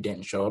community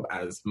didn't show up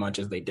as much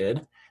as they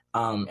did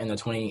in the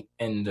 2008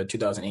 and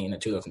the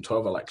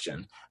 2012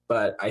 election.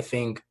 But I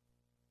think,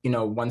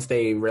 once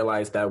they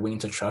realized that we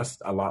need to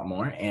trust a lot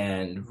more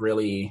and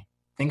really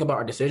think about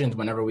our decisions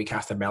whenever we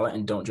cast a ballot,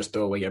 and don't just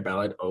throw away your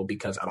ballot,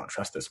 because I don't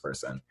trust this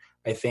person.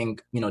 I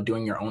think,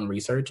 doing your own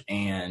research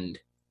and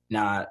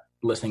not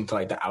listening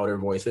to the outer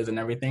voices and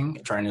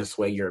everything, trying to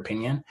sway your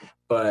opinion,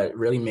 but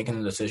really making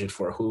the decision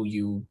for who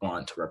you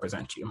want to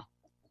represent you.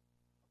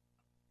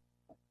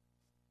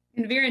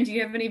 And Viren, do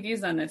you have any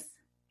views on this?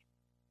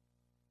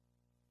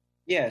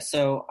 Yeah,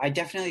 so I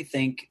definitely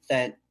think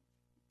that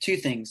two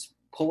things,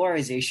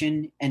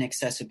 polarization and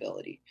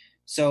accessibility.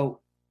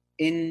 So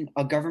in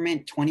a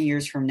government 20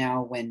 years from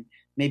now, when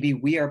maybe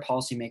we are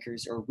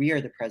policymakers or we are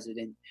the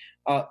president,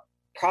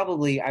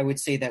 probably I would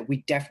say that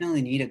we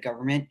definitely need a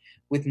government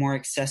with more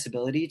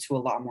accessibility to a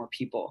lot more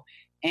people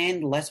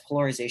and less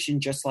polarization,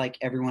 just like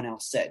everyone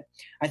else said.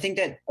 I think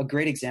that a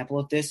great example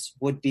of this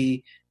would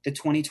be the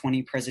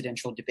 2020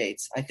 presidential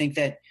debates. I think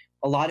that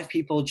a lot of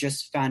people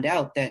just found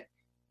out that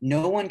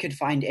no one could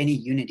find any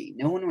unity.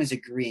 No one was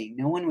agreeing.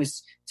 No one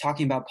was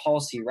talking about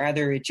policy.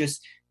 Rather, it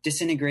just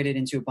disintegrated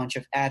into a bunch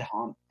of ad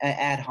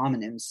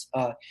hominems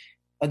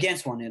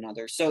against one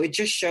another. So it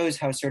just shows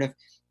how sort of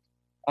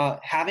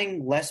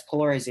having less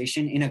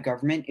polarization in a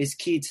government is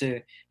key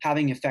to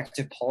having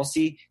effective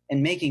policy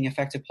and making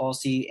effective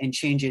policy and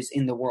changes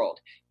in the world.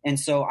 And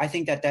so I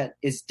think that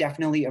is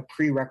definitely a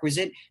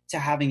prerequisite to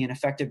having an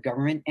effective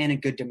government and a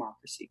good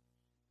democracy.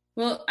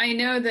 Well, I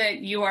know that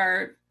you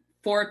are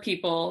 4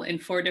 people in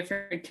 4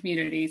 different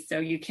communities, so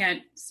you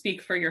can't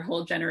speak for your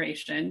whole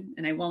generation,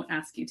 and I won't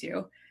ask you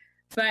to.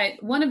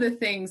 But one of the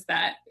things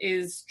that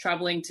is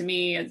troubling to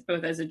me, as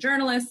both as a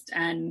journalist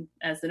and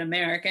as an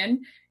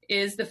American,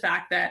 is the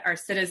fact that our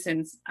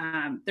citizens,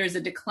 there's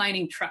a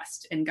declining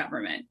trust in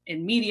government,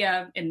 in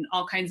media, in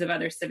all kinds of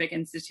other civic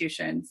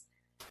institutions.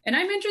 And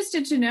I'm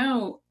interested to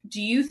know,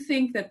 do you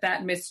think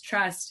that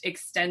mistrust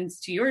extends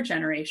to your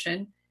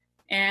generation?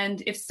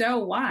 And if so,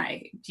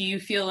 why? Do you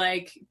feel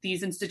like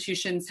these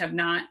institutions have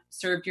not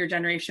served your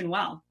generation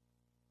well?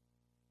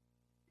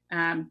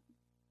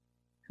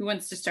 Who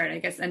wants to start? I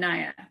guess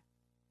Anaya.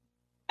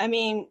 I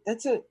mean,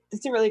 that's a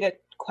really good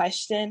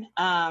question.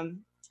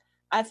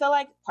 I feel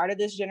like part of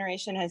this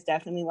generation has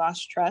definitely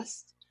lost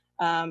trust,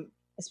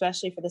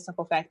 especially for the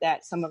simple fact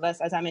that some of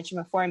us, as I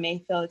mentioned before,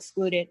 may feel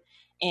excluded.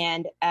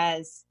 And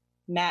as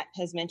Matt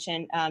has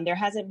mentioned, there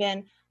hasn't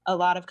been a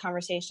lot of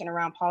conversation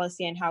around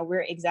policy and how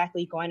we're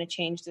exactly going to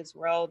change this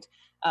world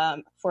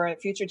for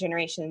future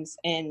generations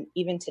and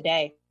even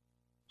today.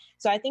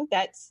 So I think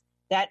that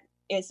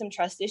is some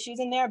trust issues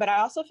in there. But I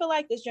also feel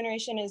like this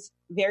generation is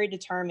very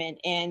determined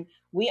and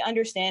we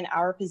understand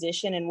our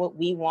position and what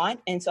we want.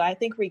 And so I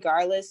think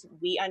regardless,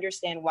 we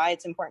understand why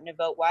it's important to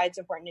vote, why it's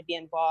important to be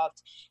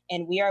involved.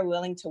 And we are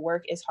willing to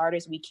work as hard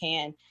as we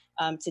can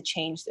to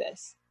change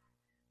this.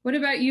 What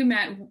about you,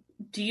 Matt?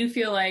 Do you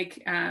feel like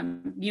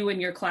you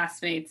and your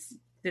classmates,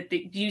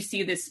 do you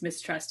see this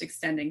mistrust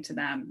extending to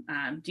them?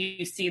 Do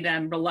you see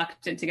them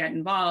reluctant to get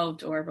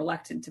involved or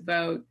reluctant to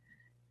vote?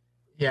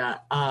 Yeah.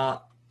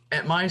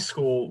 At my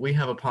school, we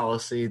have a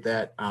policy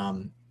that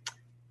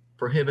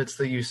prohibits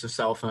the use of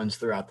cell phones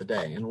throughout the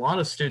day. And a lot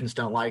of students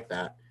don't like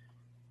that,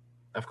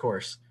 of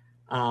course.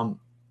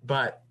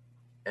 But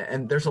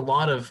there's a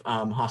lot of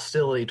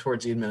hostility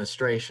towards the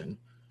administration.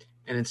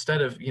 And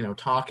instead of,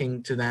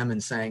 talking to them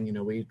and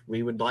saying,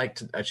 we would like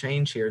a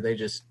change here, they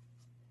just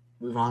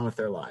move on with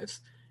their lives.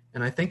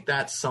 And I think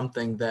that's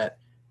something that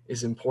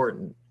is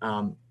important.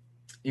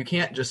 You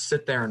can't just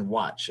sit there and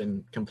watch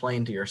and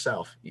complain to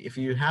yourself. If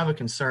you have a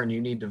concern,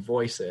 you need to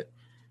voice it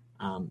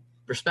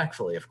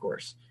respectfully, of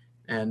course,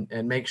 and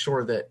make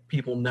sure that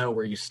people know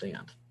where you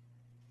stand.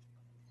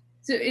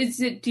 So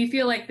do you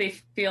feel like they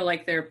feel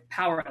like they're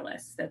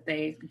powerless, that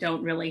they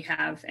don't really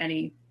have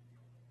any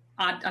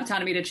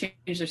autonomy to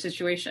change their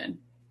situation?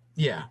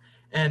 Yeah.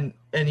 And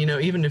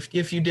even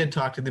if you did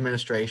talk to the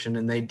administration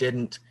and they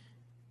didn't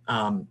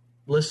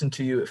listen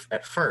to you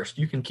at first,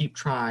 you can keep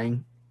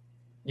trying,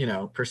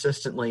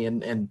 persistently,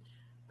 and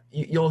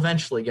you'll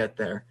eventually get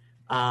there.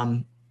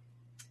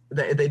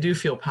 They do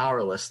feel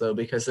powerless, though,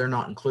 because they're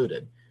not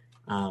included.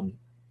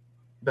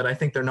 But I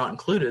think they're not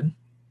included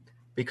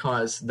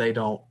because they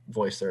don't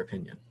voice their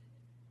opinion.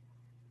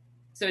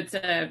 So it's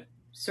a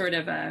sort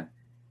of a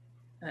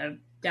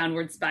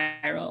downward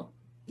spiral.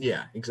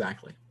 Yeah,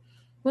 exactly.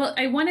 Well,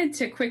 I wanted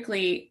to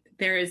quickly,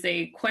 there is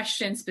a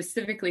question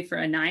specifically for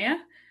Anaya.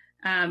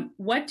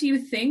 What do you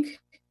think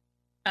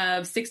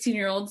of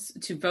 16-year-olds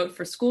to vote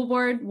for school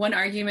board? One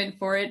argument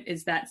for it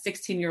is that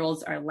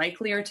 16-year-olds are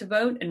likelier to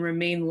vote and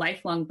remain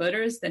lifelong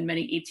voters than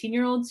many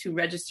 18-year-olds who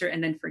register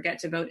and then forget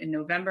to vote in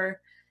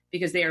November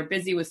because they are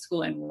busy with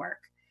school and work.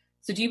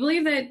 So do you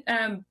believe that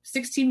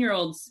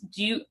 16-year-olds,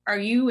 are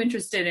you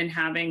interested in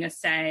having a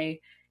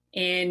say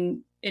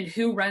in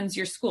who runs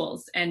your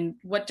schools? And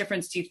what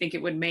difference do you think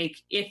it would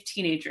make if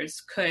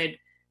teenagers could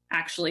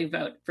actually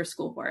vote for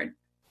school board?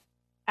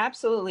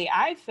 Absolutely.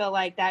 I feel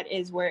like that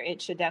is where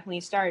it should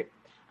definitely start.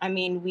 I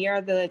mean, we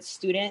are the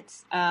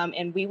students,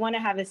 and we want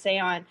to have a say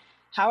on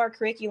how our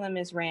curriculum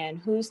is ran,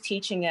 who's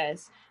teaching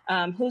us,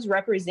 who's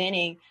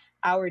representing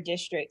our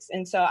districts.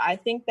 And so I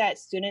think that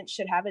students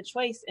should have a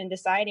choice in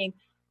deciding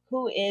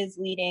who is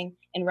leading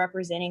and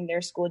representing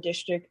their school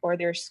district or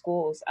their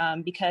schools,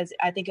 because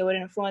I think it would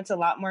influence a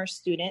lot more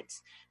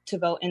students to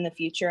vote in the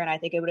future. And I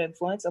think it would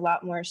influence a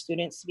lot more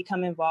students to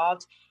become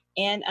involved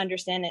and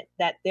understand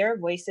that their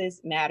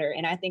voices matter.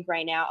 And I think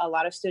right now, a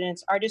lot of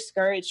students are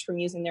discouraged from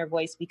using their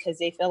voice because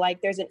they feel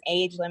like there's an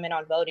age limit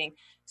on voting.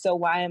 So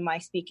why am I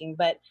speaking?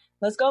 But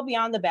let's go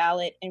beyond the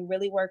ballot and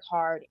really work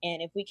hard.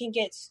 And if we can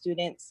get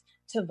students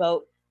to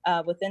vote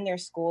within their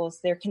schools,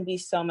 there can be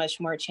so much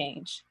more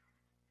change.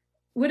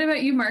 What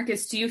about you,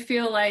 Marcus? Do you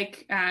feel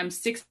like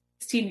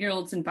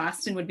 16-year-olds in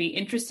Boston would be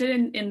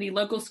interested in the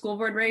local school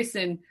board race?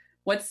 And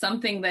what's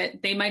something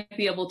that they might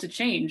be able to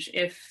change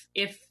if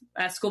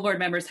school board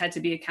members had to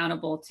be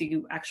accountable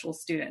to actual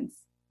students?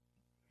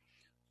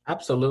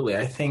 Absolutely.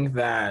 I think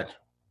that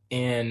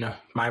in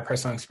my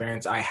personal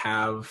experience, I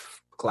have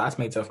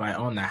classmates of my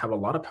own that have a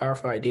lot of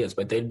powerful ideas,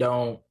 but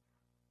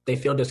they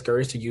feel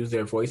discouraged to use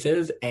their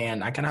voices.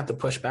 And I kind of have to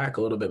push back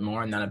a little bit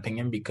more in that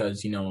opinion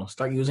because,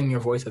 start using your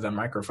voice as a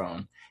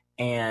microphone.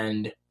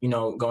 And,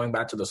 going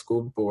back to the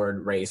school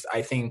board race,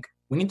 I think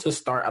we need to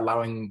start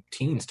allowing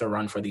teens to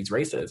run for these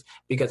races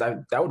because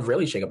that would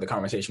really shake up the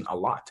conversation a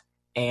lot.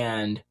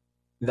 And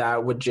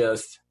that would you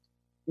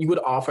would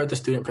offer the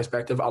student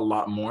perspective a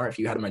lot more if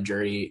you had a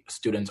majority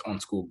students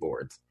on school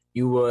boards.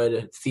 You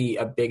would see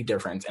a big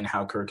difference in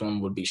how curriculum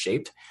would be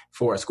shaped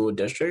for a school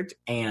district.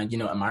 And,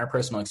 in my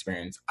personal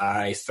experience,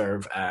 I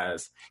serve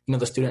as,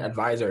 the student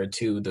advisor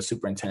to the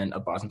superintendent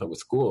of Boston Public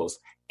Schools.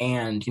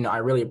 And, I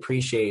really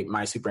appreciate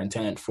my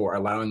superintendent for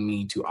allowing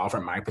me to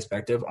offer my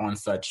perspective on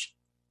such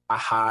a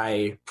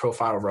high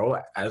profile role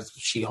as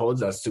she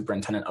holds as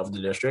superintendent of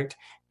the district.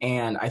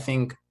 And I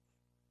think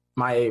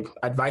my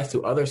advice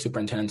to other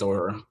superintendents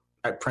or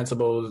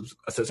principals,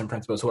 assistant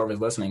principals, whoever's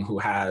listening who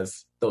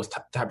has those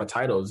type of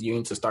titles, you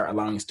need to start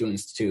allowing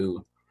students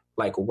to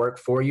work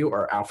for you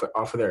or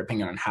offer their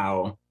opinion on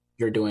how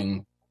you're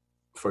doing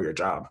for your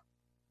job.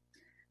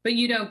 But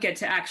you don't get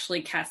to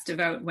actually cast a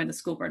vote when the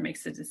school board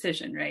makes a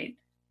decision, right?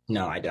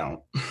 No, I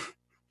don't.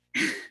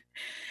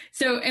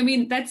 So, I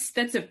mean, that's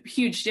a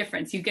huge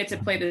difference. You get to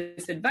play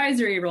this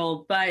advisory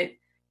role, but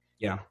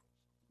yeah,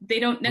 they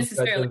don't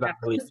necessarily have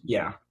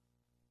yeah.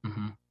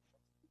 Mm-hmm.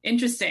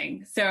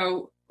 Interesting.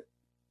 So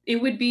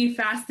it would be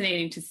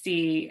fascinating to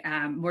see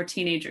more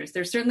teenagers.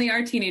 There certainly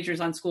are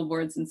teenagers on school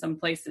boards in some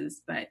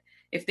places, but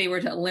if they were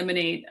to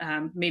eliminate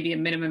maybe a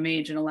minimum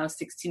age and allow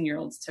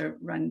 16-year-olds to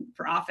run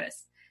for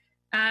office.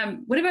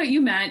 What about you,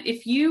 Matt?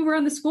 If you were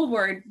on the school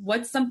board,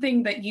 what's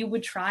something that you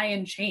would try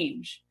and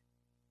change?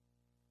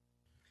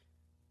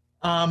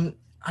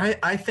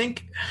 I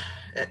think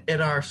at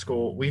our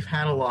school, we've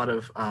had a lot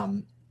of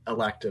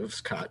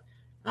electives cut.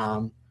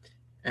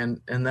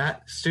 And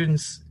that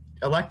students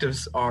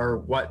electives are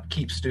what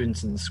keeps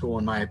students in school,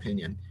 in my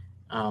opinion.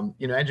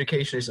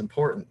 Education is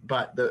important,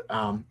 but the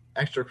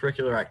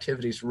extracurricular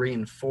activities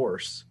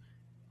reinforce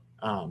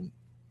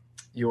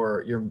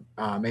your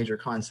major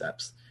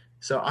concepts.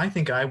 So I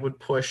think I would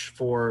push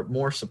for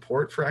more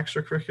support for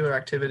extracurricular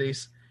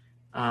activities.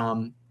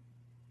 And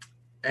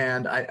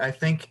I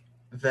think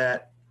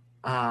that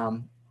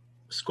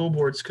school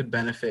boards could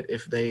benefit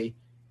if they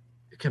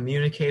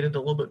communicated a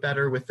little bit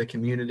better with the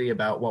community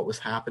about what was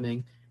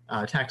happening,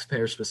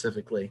 taxpayers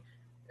specifically.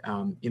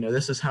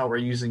 This is how we're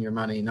using your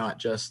money, not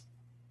just,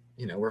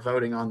 we're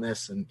voting on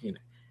this. And,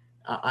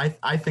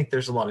 I think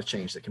there's a lot of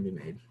change that can be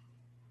made.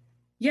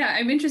 Yeah,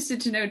 I'm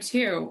interested to know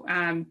too.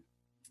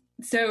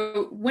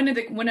 So one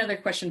other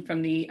question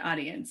from the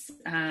audience.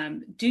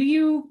 Do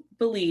you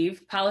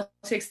believe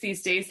politics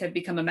these days have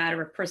become a matter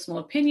of personal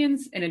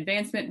opinions and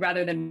advancement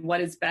rather than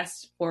what is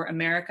best for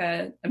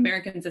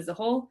Americans as a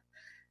whole?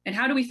 And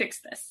how do we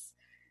fix this?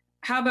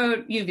 How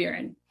about you,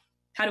 Viren?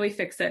 How do we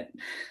fix it?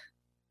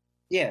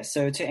 Yeah,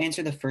 so to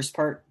answer the first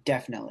part,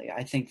 definitely.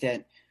 I think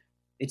that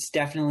it's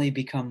definitely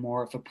become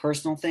more of a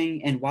personal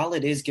thing. And while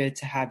it is good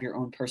to have your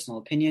own personal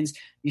opinions,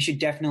 you should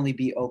definitely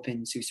be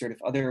open to sort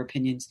of other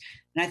opinions.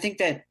 And I think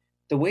that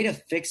the way to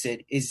fix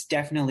it is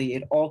definitely,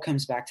 it all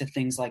comes back to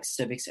things like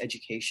civics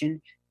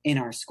education in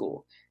our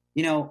school.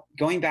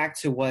 Going back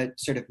to what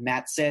sort of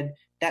Matt said,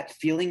 that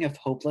feeling of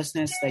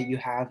hopelessness that you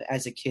have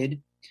as a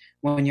kid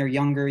when you're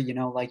younger,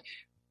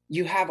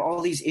 you have all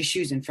these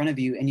issues in front of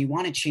you and you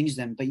want to change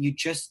them, but you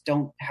just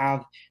don't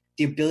have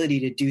the ability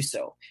to do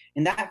so.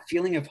 And that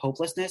feeling of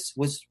hopelessness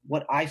was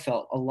what I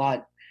felt a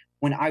lot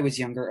when I was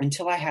younger,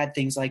 until I had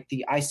things like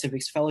the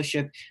iCivics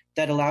Fellowship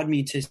that allowed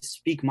me to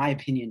speak my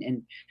opinion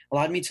and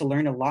allowed me to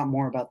learn a lot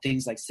more about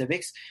things like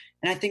civics.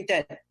 And I think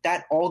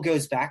that all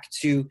goes back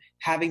to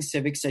having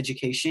civics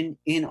education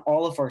in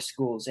all of our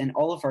schools and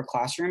all of our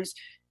classrooms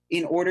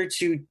in order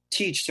to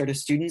teach sort of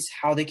students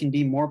how they can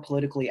be more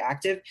politically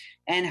active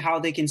and how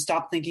they can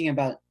stop thinking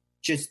about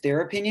just their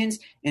opinions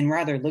and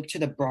rather look to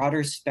the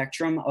broader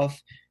spectrum of,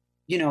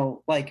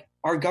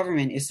 our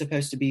government is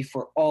supposed to be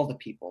for all the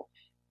people,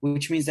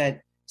 which means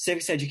that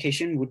civics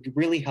education would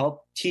really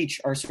help teach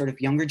our sort of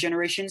younger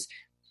generations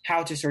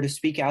how to sort of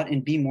speak out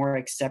and be more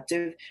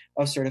acceptive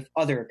of sort of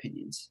other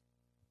opinions.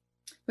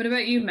 What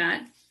about you,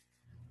 Matt?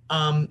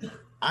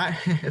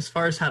 As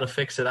far as how to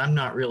fix it, I'm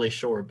not really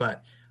sure,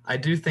 but I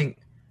do think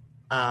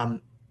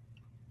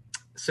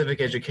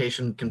civic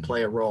education can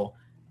play a role.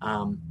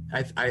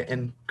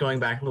 And going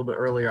back a little bit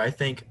earlier, I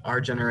think our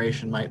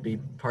generation might be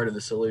part of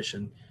the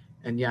solution.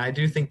 And yeah, I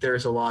do think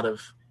there's a lot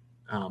of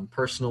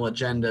personal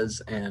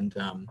agendas and,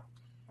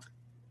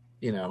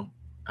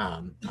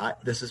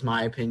 this is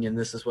my opinion,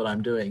 this is what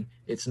I'm doing.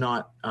 It's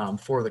not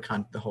for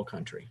the whole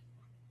country.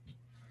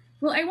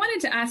 Well, I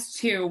wanted to ask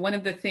too, one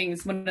of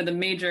the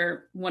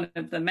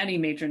many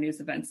major news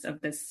events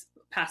of this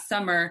past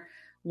summer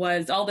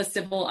was all the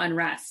civil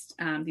unrest,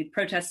 the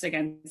protests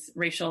against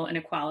racial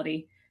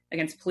inequality,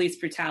 against police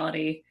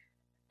brutality.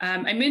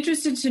 I'm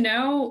interested to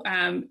know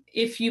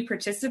if you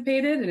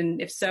participated,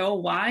 and if so,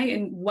 why,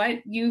 and what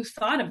you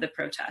thought of the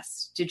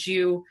protests. Did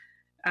you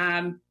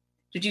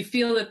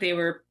feel that they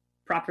were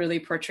properly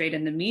portrayed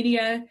in the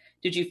media?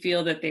 Did you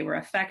feel that they were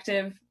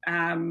effective?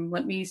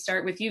 Let me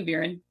start with you,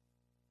 Viren.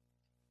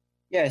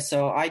 Yeah,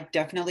 so I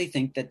definitely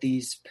think that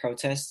these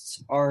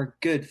protests are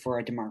good for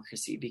a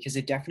democracy because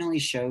it definitely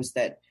shows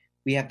that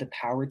we have the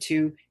power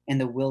to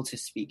and the will to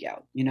speak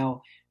out.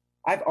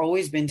 I've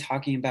always been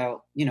talking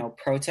about,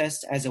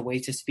 protests as a way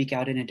to speak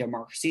out in a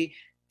democracy.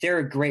 They're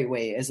a great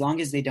way as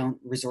long as they don't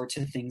resort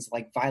to things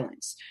like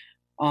violence.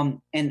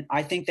 And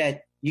I think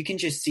that you can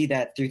just see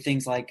that through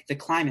things like the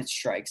climate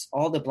strikes,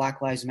 all the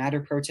Black Lives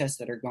Matter protests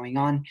that are going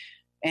on,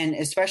 and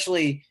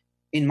especially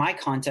in my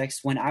context,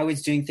 when I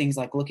was doing things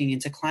like looking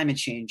into climate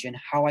change and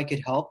how I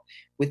could help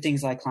with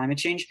things like climate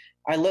change,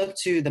 I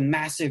looked to the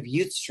massive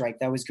youth strike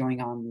that was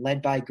going on,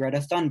 led by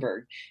Greta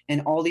Thunberg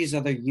and all these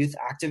other youth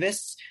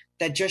activists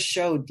that just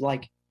showed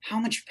how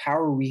much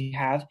power we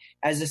have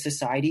as a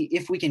society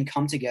if we can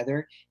come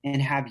together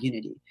and have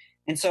unity.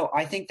 And so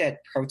I think that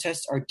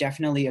protests are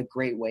definitely a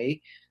great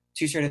way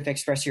to sort of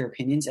express your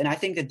opinions. And I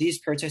think that these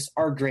protests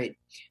are great,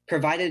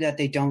 provided that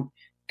they don't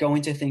go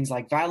into things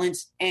like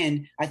violence.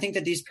 And I think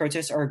that these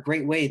protests are a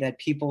great way that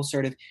people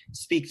sort of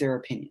speak their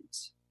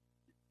opinions.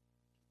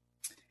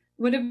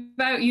 What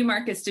about you,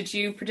 Marcus? Did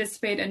you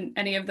participate in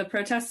any of the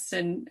protests?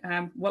 And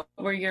what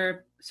were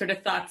your sort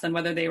of thoughts on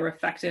whether they were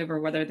effective or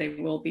whether they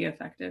will be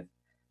effective?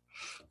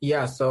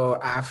 Yeah, so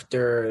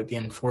after the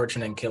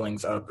unfortunate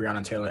killings of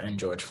Breonna Taylor and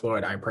George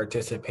Floyd, I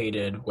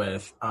participated in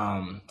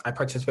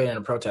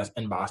a protest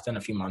in Boston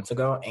a few months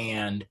ago.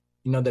 And,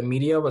 the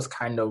media was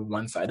kind of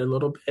one-sided a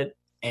little bit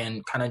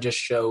and kind of just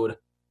showed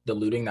the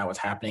looting that was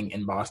happening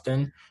in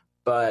Boston.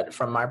 But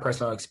from my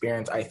personal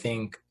experience, I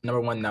think,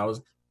 number one, that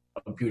was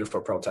a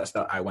beautiful protest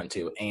that I went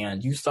to.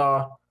 And you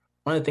saw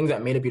one of the things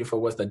that made it beautiful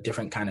was the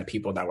different kind of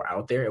people that were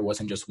out there. It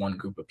wasn't just one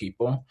group of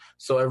people.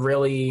 So it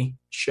really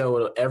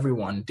showed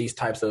everyone these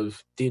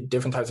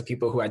different types of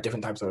people who had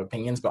different types of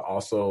opinions, but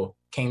also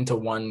came to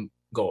one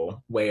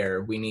goal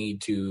where we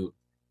need to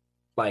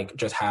like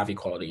just have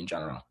equality in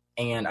general.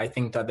 And I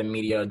think that the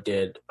media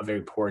did a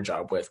very poor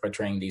job with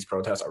portraying these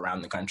protests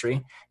around the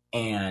country.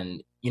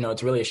 And,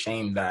 it's really a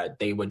shame that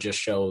they would just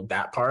show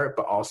that part,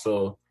 but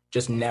also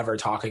just never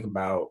talking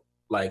about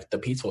like the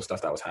peaceful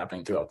stuff that was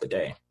happening throughout the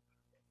day.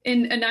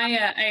 And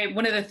Anaya,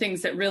 one of the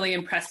things that really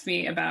impressed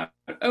me about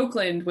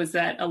Oakland was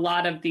that a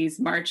lot of these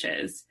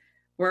marches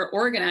were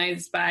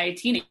organized by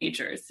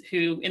teenagers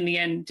who in the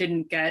end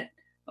didn't get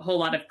a whole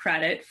lot of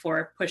credit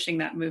for pushing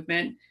that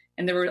movement.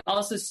 And there were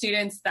also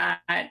students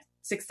that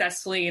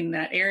successfully in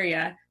that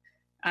area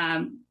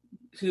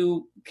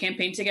who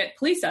campaigned to get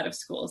police out of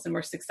schools and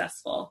were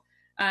successful.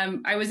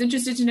 I was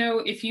interested to know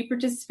if you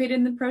participated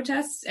in the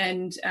protests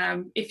and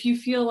if you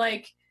feel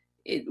like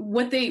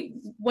what do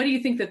you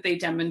think that they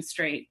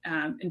demonstrate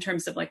in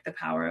terms of like the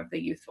power of the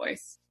youth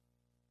voice?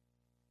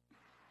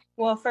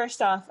 Well,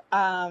 first off,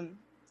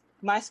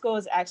 my school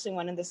is actually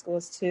one of the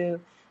schools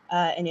to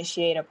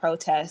initiate a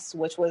protest,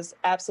 which was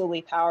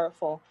absolutely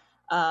powerful.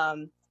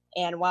 And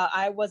while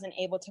I wasn't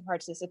able to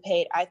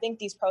participate, I think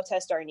these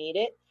protests are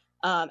needed.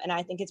 And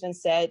I think it's been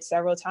said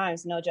several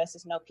times, no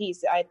justice, no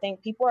peace. I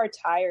think people are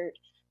tired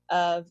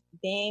of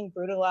being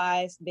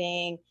brutalized,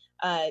 being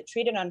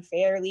treated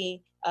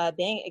unfairly,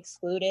 being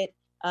excluded.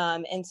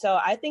 And so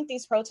I think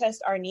these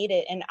protests are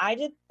needed. And I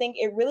just think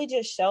it really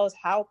just shows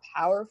how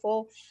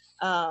powerful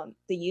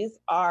the youth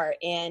are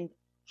and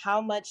how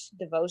much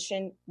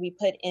devotion we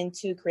put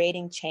into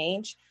creating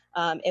change.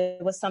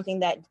 It was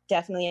something that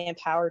definitely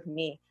empowered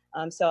me.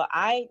 So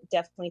I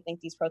definitely think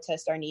these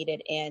protests are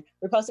needed. And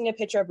reposting a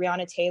picture of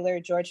Breonna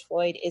Taylor, George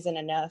Floyd isn't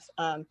enough.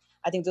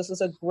 I think this was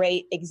a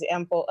great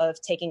example of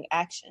taking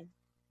action.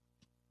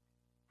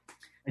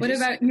 What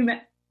about you,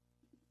 Matt?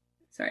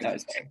 Sorry. I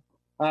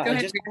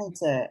just wanted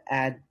to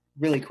add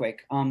really quick.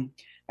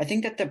 I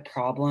think that the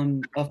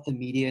problem of the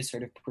media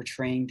sort of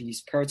portraying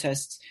these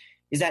protests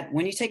is that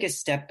when you take a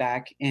step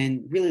back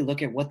and really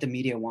look at what the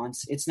media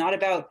wants, it's not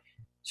about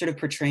sort of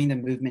portraying the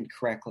movement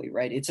correctly,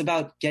 right? It's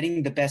about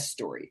getting the best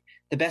story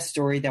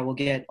that will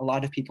get a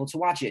lot of people to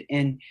watch it.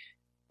 And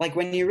like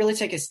when you really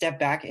take a step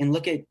back and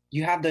look at,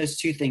 you have those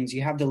two things,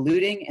 you have the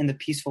looting and the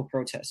peaceful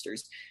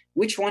protesters.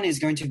 Which one is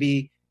going to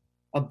be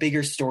a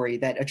bigger story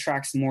that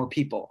attracts more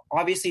people?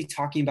 Obviously,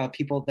 talking about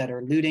people that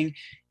are looting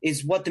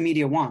is what the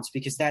media wants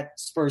because that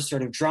spurs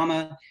sort of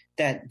drama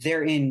that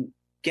therein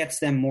gets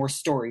them more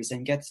stories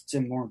and gets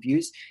them more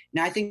views.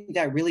 And I think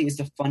that really is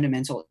the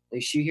fundamental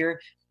issue here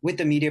with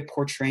the media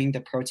portraying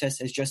the protests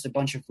as just a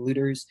bunch of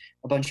looters,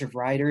 a bunch of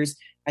rioters.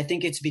 I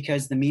think it's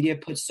because the media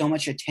puts so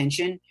much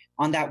attention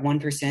on that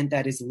 1%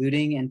 that is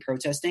looting and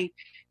protesting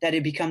that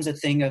it becomes a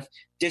thing of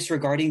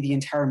disregarding the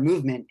entire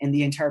movement and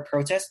the entire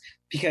protest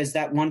because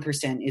that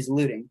 1% is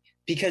looting,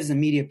 because the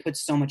media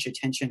puts so much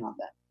attention on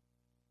that.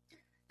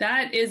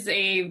 That is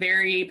a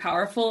very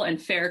powerful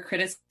and fair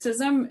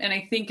criticism. And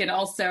I think it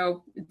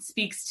also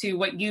speaks to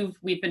what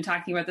we've been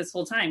talking about this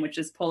whole time, which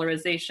is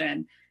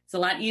polarization. It's a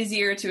lot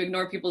easier to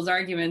ignore people's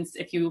arguments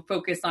if you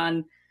focus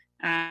on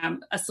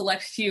a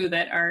select few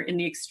that are in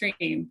the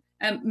extreme.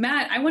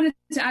 Matt, I wanted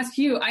to ask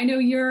you, I know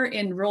you're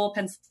in rural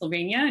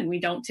Pennsylvania and we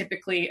don't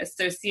typically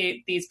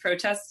associate these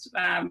protests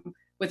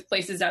with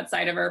places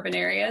outside of urban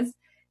areas.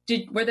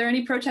 Were there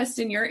any protests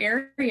in your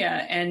area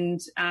and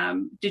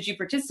did you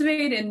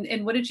participate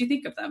and what did you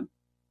think of them?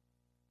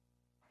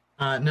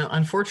 No,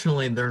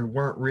 unfortunately, there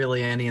weren't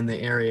really any in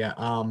the area.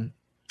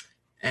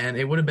 And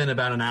it would have been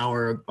about an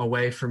hour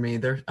away from me.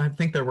 I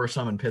think there were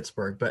some in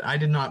Pittsburgh, but I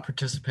did not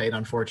participate,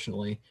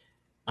 unfortunately.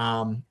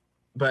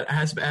 But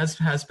as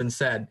has been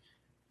said,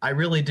 I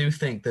really do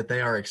think that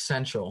they are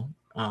essential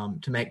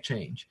to make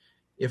change.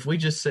 If we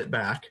just sit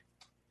back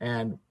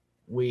and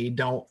we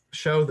don't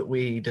show that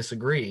we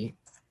disagree,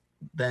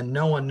 then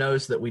no one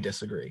knows that we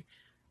disagree.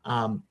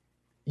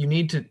 You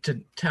need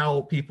to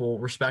tell people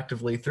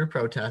respectively through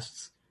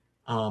protests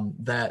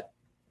that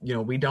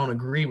we don't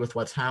agree with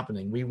what's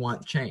happening. We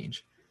want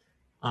change.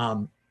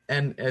 And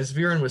as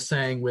Viren was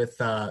saying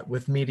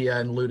with media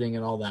and looting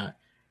and all that,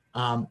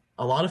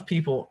 a lot of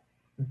people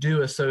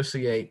do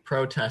associate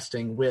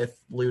protesting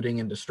with looting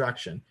and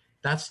destruction.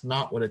 That's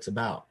not what it's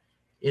about.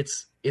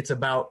 It's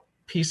about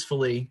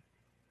peacefully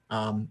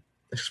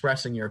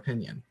expressing your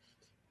opinion.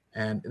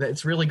 And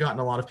it's really gotten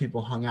a lot of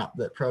people hung up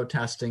that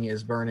protesting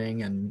is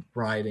burning and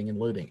rioting and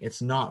looting.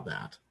 It's not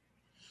that.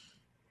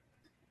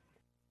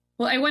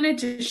 Well, I wanted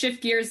to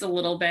shift gears a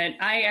little bit.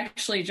 I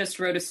actually just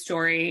wrote a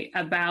story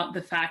about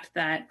the fact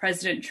that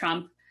President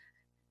Trump,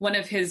 one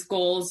of his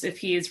goals, if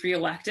he is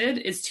reelected,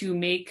 is to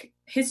make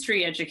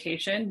history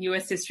education,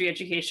 U.S. history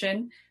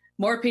education,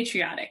 more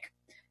patriotic.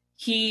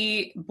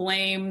 He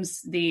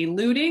blames the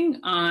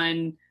looting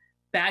on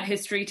bad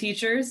history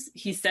teachers.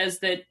 He says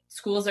that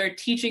schools are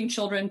teaching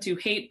children to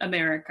hate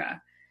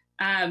America.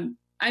 I'm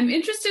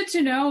interested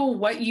to know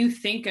what you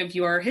think of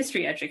your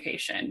history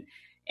education.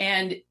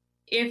 And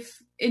if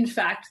in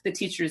fact, the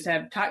teachers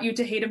have taught you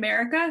to hate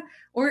America,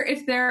 or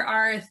if there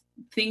are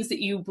things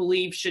that you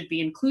believe should be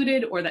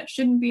included or that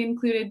shouldn't be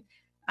included.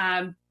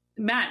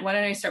 Matt, why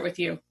don't I start with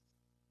you?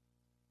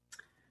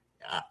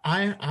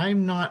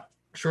 I'm not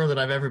sure that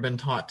I've ever been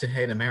taught to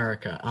hate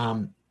America.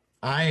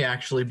 I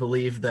actually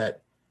believe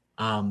that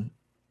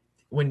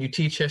when you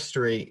teach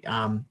history,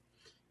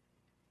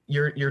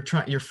 you're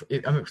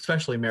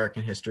especially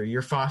American history,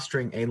 you're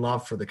fostering a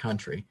love for the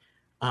country.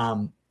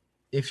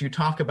 If you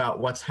talk about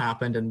what's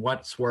happened and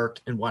what's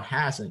worked and what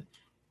hasn't,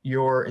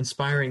 you're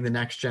inspiring the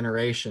next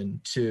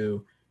generation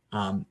to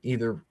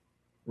either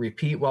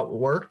repeat what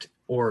worked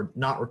or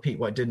not repeat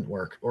what didn't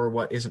work or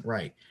what isn't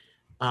right.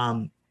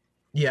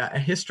 A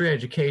history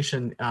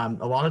education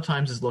a lot of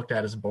times is looked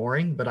at as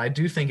boring, but I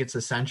do think it's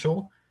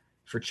essential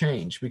for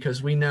change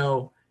because we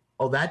know,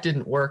 that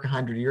didn't work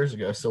 100 years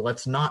ago, so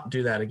let's not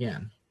do that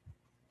again.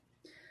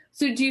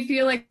 So do you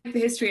feel like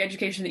the history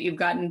education that you've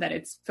gotten, that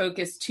it's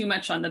focused too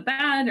much on the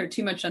bad or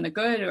too much on the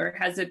good, or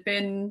has it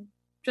been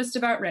just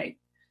about right?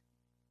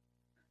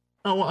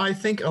 Oh, I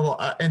think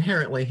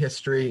inherently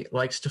history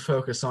likes to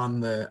focus on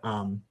the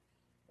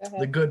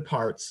good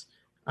parts.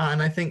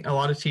 And I think a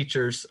lot of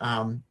teachers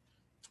are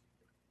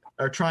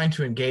trying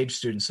to engage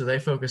students, so they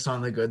focus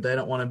on the good. They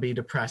don't want to be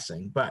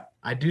depressing. But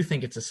I do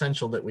think it's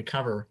essential that we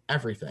cover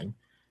everything,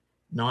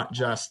 not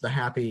just the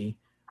happy,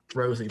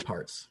 rosy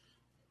parts.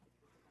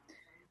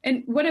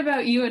 And what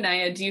about you,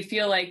 Anaya? Do you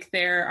feel like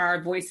there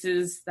are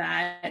voices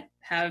that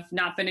have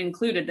not been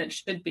included that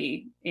should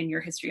be in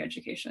your history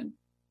education?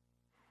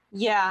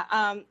 Yeah,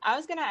 I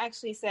was going to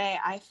actually say,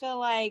 I feel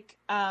like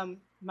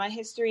my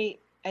history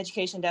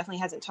education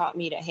definitely hasn't taught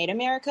me to hate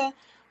America,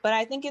 but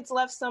I think it's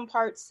left some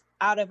parts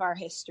out of our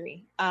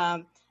history.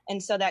 And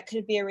so that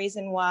could be a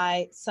reason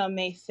why some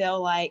may feel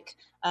like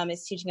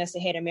it's teaching us to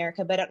hate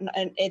America, but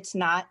it's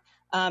not.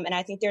 And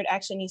I think there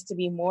actually needs to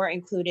be more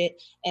included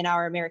in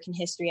our American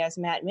history, as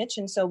Matt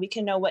mentioned, so we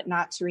can know what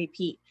not to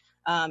repeat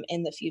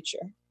in the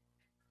future.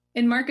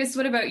 And Marcus,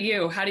 what about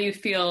you? How do you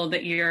feel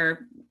that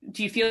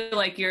do you feel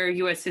like your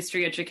U.S.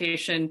 history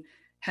education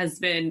has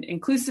been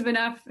inclusive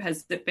enough?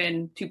 Has it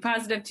been too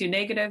positive, too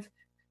negative?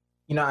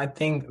 I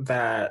think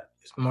that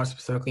more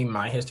specifically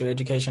my history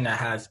education, it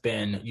has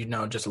been,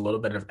 just a little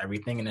bit of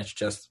everything. And it's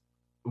just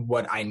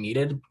what I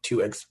needed to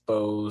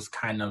expose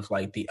kind of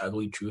like the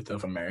ugly truth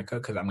of America.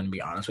 Because I'm going to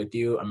be honest with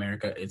you,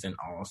 America isn't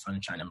all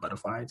sunshine and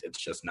butterflies. It's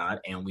just not.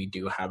 And we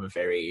do have a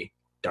very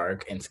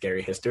dark and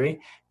scary history.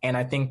 And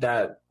I think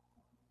that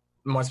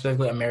more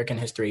specifically, American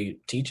history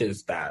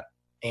teaches that.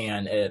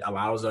 And it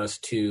allows us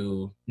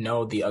to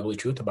know the ugly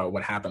truth about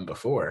what happened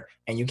before.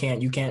 And you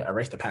can't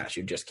erase the past.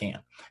 You just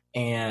can't.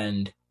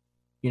 And,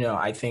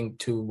 I think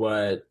to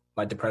what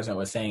like the president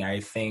was saying, I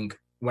think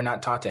we're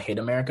not taught to hate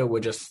America. We're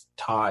just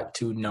taught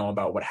to know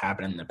about what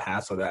happened in the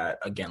past so that,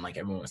 again, like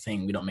everyone was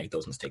saying, we don't make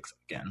those mistakes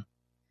again.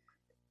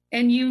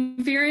 And you,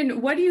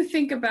 Viren, what do you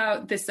think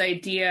about this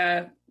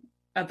idea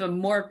of a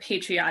more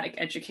patriotic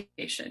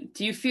education?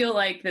 Do you feel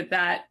like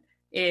that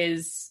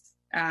is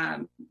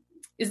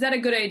that a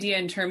good idea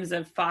in terms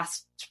of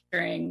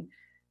fostering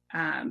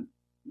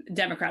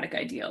democratic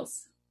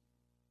ideals?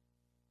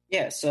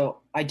 Yeah,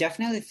 so I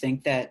definitely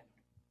think that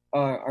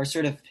our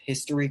sort of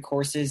history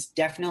courses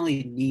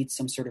definitely need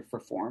some sort of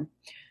reform.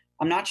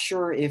 I'm not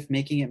sure if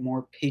making it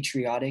more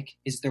patriotic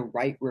is the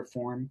right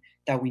reform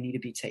that we need to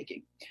be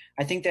taking.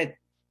 I think that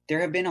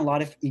there have been a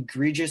lot of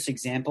egregious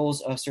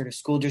examples of sort of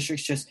school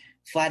districts just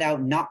flat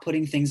out not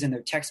putting things in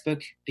their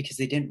textbook because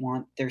they didn't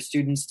want their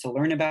students to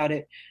learn about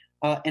it.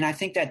 And I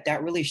think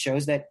that really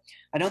shows that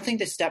I don't think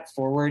the step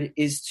forward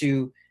is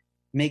to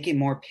make it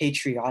more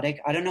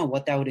patriotic. I don't know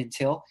what that would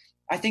entail.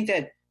 I think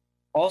that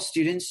all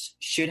students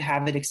should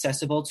have it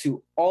accessible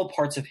to all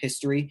parts of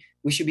history.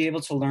 We should be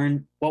able to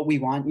learn what we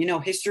want.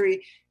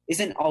 History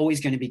isn't always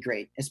going to be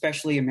great,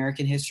 especially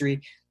American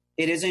history.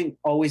 It isn't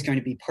always going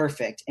to be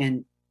perfect.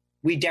 And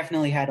we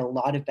definitely had a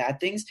lot of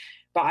bad things.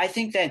 But I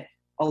think that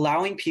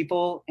allowing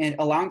people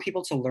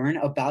to learn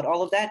about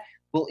all of that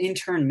will in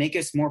turn make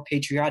us more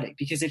patriotic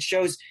because it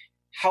shows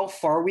how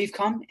far we've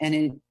come and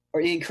it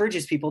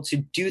encourages people to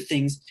do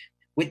things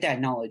with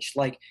that knowledge,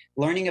 like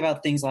learning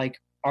about things like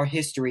our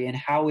history and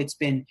how it's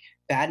been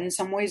bad in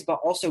some ways, but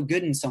also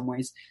good in some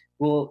ways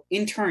will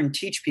in turn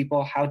teach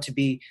people how to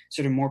be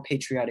sort of more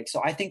patriotic. So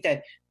I think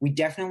that we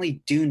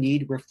definitely do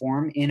need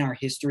reform in our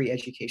history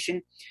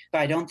education,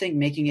 but I don't think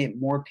making it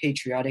more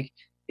patriotic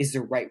is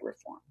the right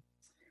reform.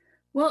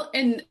 Well,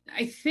 and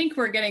I think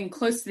we're getting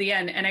close to the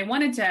end, and I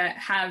wanted to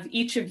have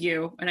each of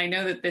you, and I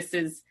know that this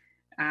is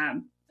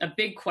a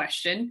big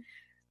question,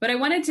 but I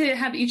wanted to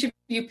have each of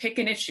you pick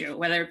an issue,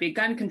 whether it be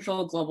gun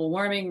control, global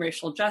warming,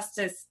 racial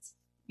justice,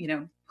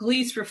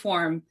 police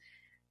reform,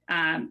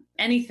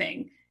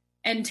 anything,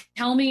 and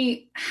tell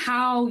me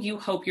how you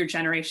hope your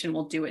generation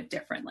will do it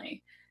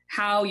differently,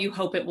 how you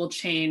hope it will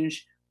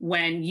change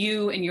when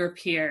you and your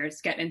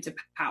peers get into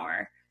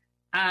power.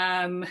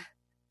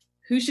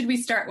 Who should we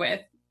start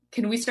with?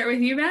 Can we start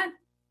with you, Matt?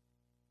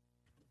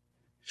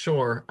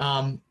 Sure.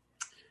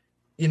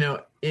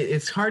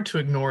 It's hard to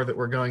ignore that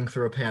we're going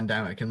through a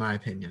pandemic, in my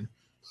opinion.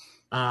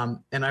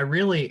 And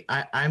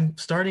I'm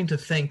starting to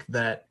think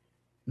that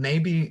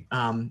maybe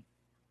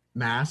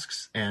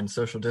masks and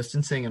social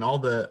distancing and all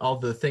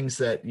the things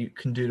that you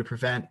can do to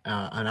prevent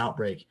an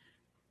outbreak,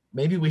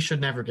 maybe we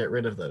should never get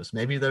rid of those.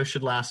 Maybe those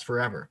should last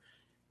forever.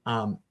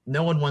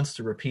 No one wants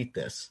to repeat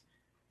this.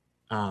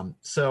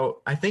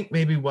 So I think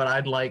maybe what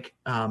I'd like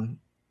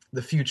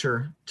the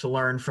future to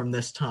learn from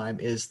this time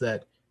is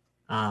that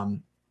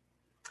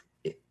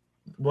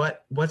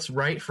what's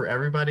right for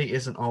everybody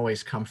isn't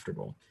always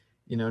comfortable.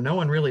 No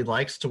one really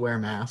likes to wear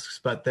masks,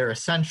 but they're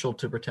essential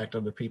to protect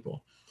other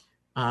people.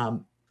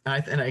 And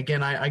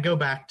again, I go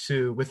back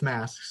to with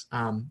masks.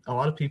 A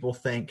lot of people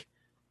think,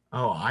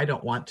 oh, I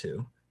don't want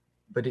to,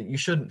 but you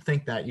shouldn't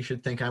think that. You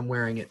should think I'm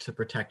wearing it to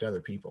protect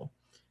other people.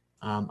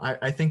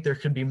 I think there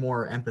could be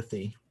more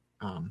empathy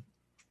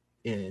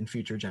in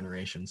future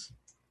generations.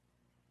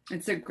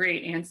 It's a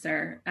great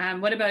answer.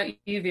 What about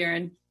you,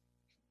 Viren?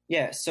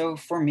 Yeah, so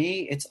for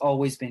me, it's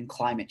always been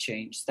climate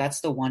change.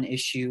 That's the one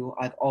issue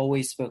I've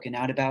always spoken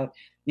out about,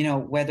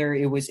 whether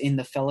it was in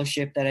the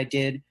fellowship that I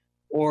did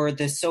or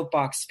the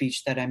soapbox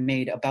speech that I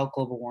made about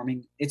global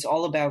warming. It's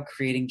all about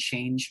creating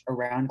change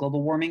around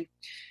global warming.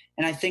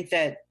 And I think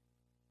that,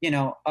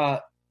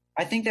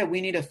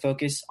 we need to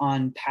focus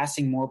on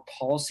passing more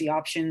policy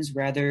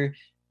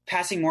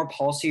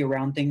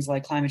around things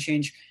like climate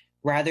change,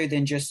 rather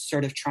than just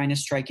sort of trying to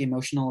strike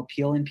emotional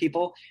appeal in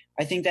people.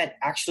 I think that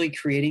actually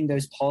creating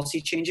those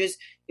policy changes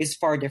is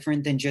far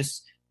different than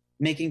just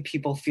making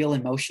people feel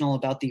emotional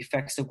about the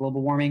effects of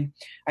global warming.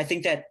 I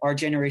think that our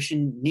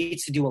generation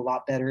needs to do a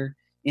lot better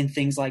in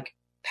things like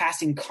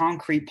passing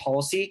concrete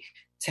policy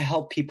to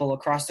help people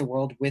across the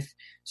world with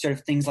sort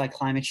of things like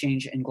climate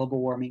change and global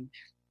warming.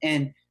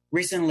 And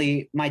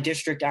recently, my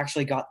district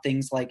actually got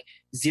things like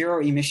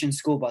zero emission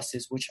school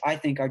buses, which I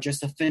think are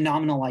just a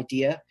phenomenal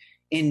idea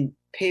in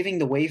paving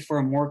the way for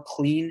a more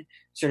clean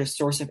sort of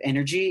source of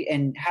energy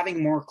and having a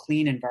more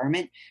clean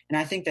environment. And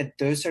I think that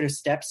those sort of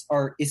steps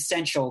are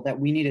essential that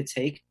we need to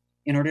take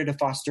in order to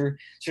foster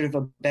sort of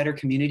a better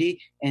community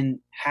and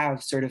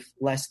have sort of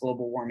less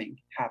global warming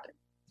happen.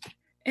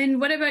 And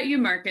what about you,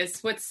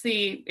 Marcus? What's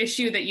the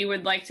issue that you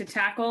would like to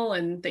tackle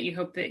and that you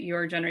hope that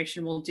your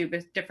generation will do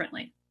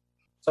differently?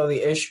 So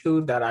the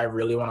issue that I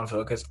really want to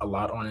focus a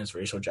lot on is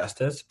racial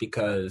justice,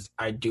 because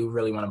I do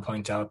really want to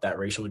point out that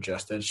racial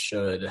justice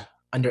should,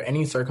 under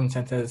any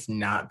circumstances,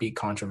 not be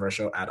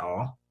controversial at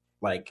all.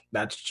 Like,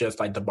 that's just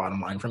like the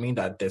bottom line for me,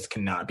 that this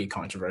cannot be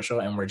controversial.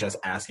 And we're just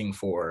asking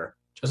for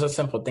just a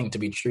simple thing to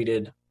be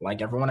treated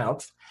like everyone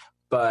else.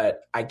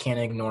 But I can't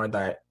ignore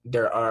that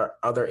there are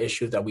other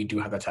issues that we do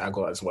have to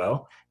tackle as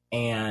well.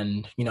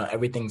 And,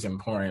 everything's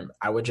important.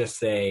 I would just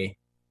say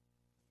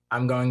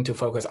I'm going to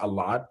focus a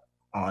lot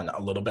on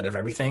a little bit of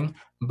everything,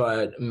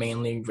 but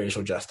mainly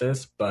racial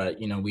justice. But,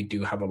 we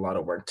do have a lot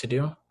of work to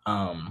do.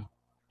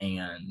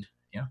 And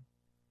yeah.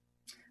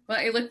 Well,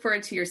 I look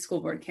forward to your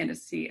school board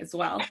candidacy as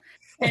well.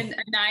 And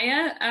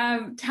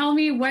Anaya, tell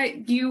me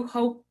what you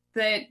hope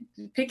that,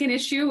 pick an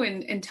issue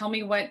and tell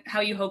me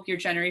how you hope your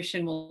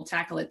generation will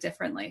tackle it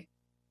differently.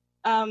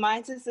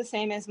 Mine's is the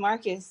same as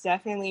Marcus,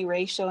 definitely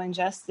racial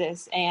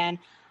injustice. And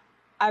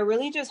I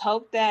really just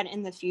hope that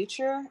in the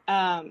future,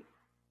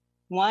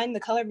 one, the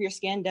color of your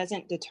skin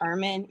doesn't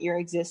determine your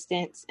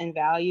existence and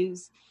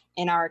values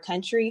in our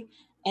country,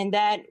 and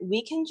that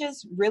we can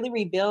just really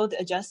rebuild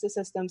a justice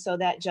system so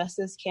that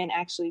justice can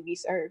actually be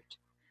served.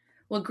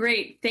 Well,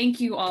 great. Thank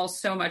you all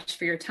so much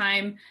for your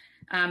time.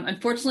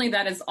 Unfortunately,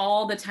 that is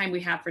all the time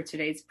we have for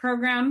today's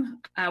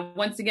program.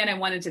 Once again, I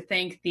wanted to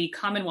thank the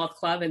Commonwealth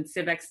Club and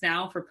Civics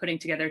Now for putting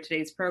together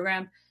today's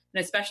program.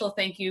 And a special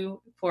thank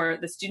you for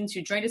the students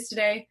who joined us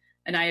today,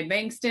 Anaya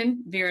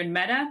Bankston, Viren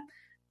Mehta,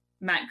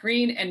 Matt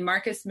Green, and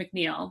Marcus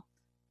McNeil.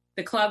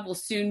 The club will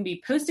soon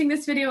be posting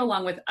this video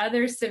along with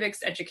other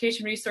civics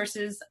education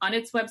resources on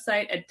its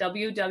website at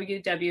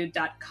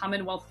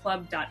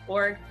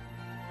www.commonwealthclub.org.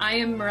 I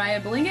am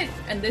Mariah Blingett,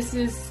 and this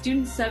is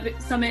Student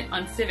Summit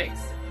on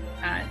Civics.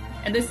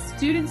 And this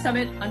Student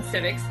Summit on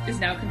Civics is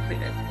now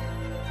completed.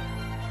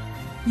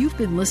 You've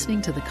been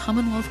listening to the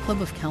Commonwealth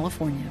Club of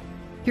California.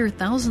 Hear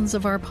thousands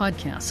of our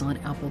podcasts on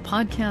Apple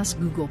Podcasts,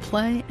 Google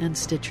Play, and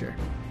Stitcher.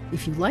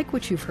 If you like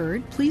what you've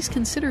heard, please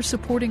consider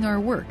supporting our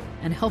work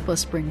and help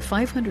us bring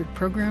 500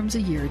 programs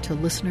a year to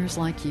listeners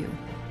like you.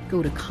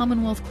 Go to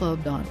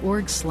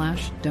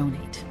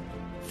commonwealthclub.org/donate.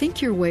 Think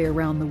your way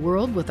around the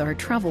world with our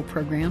travel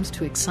programs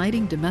to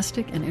exciting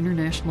domestic and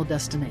international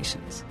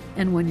destinations.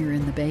 And when you're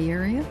in the Bay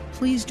Area,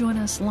 please join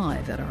us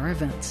live at our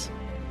events.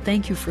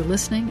 Thank you for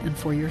listening and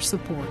for your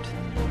support.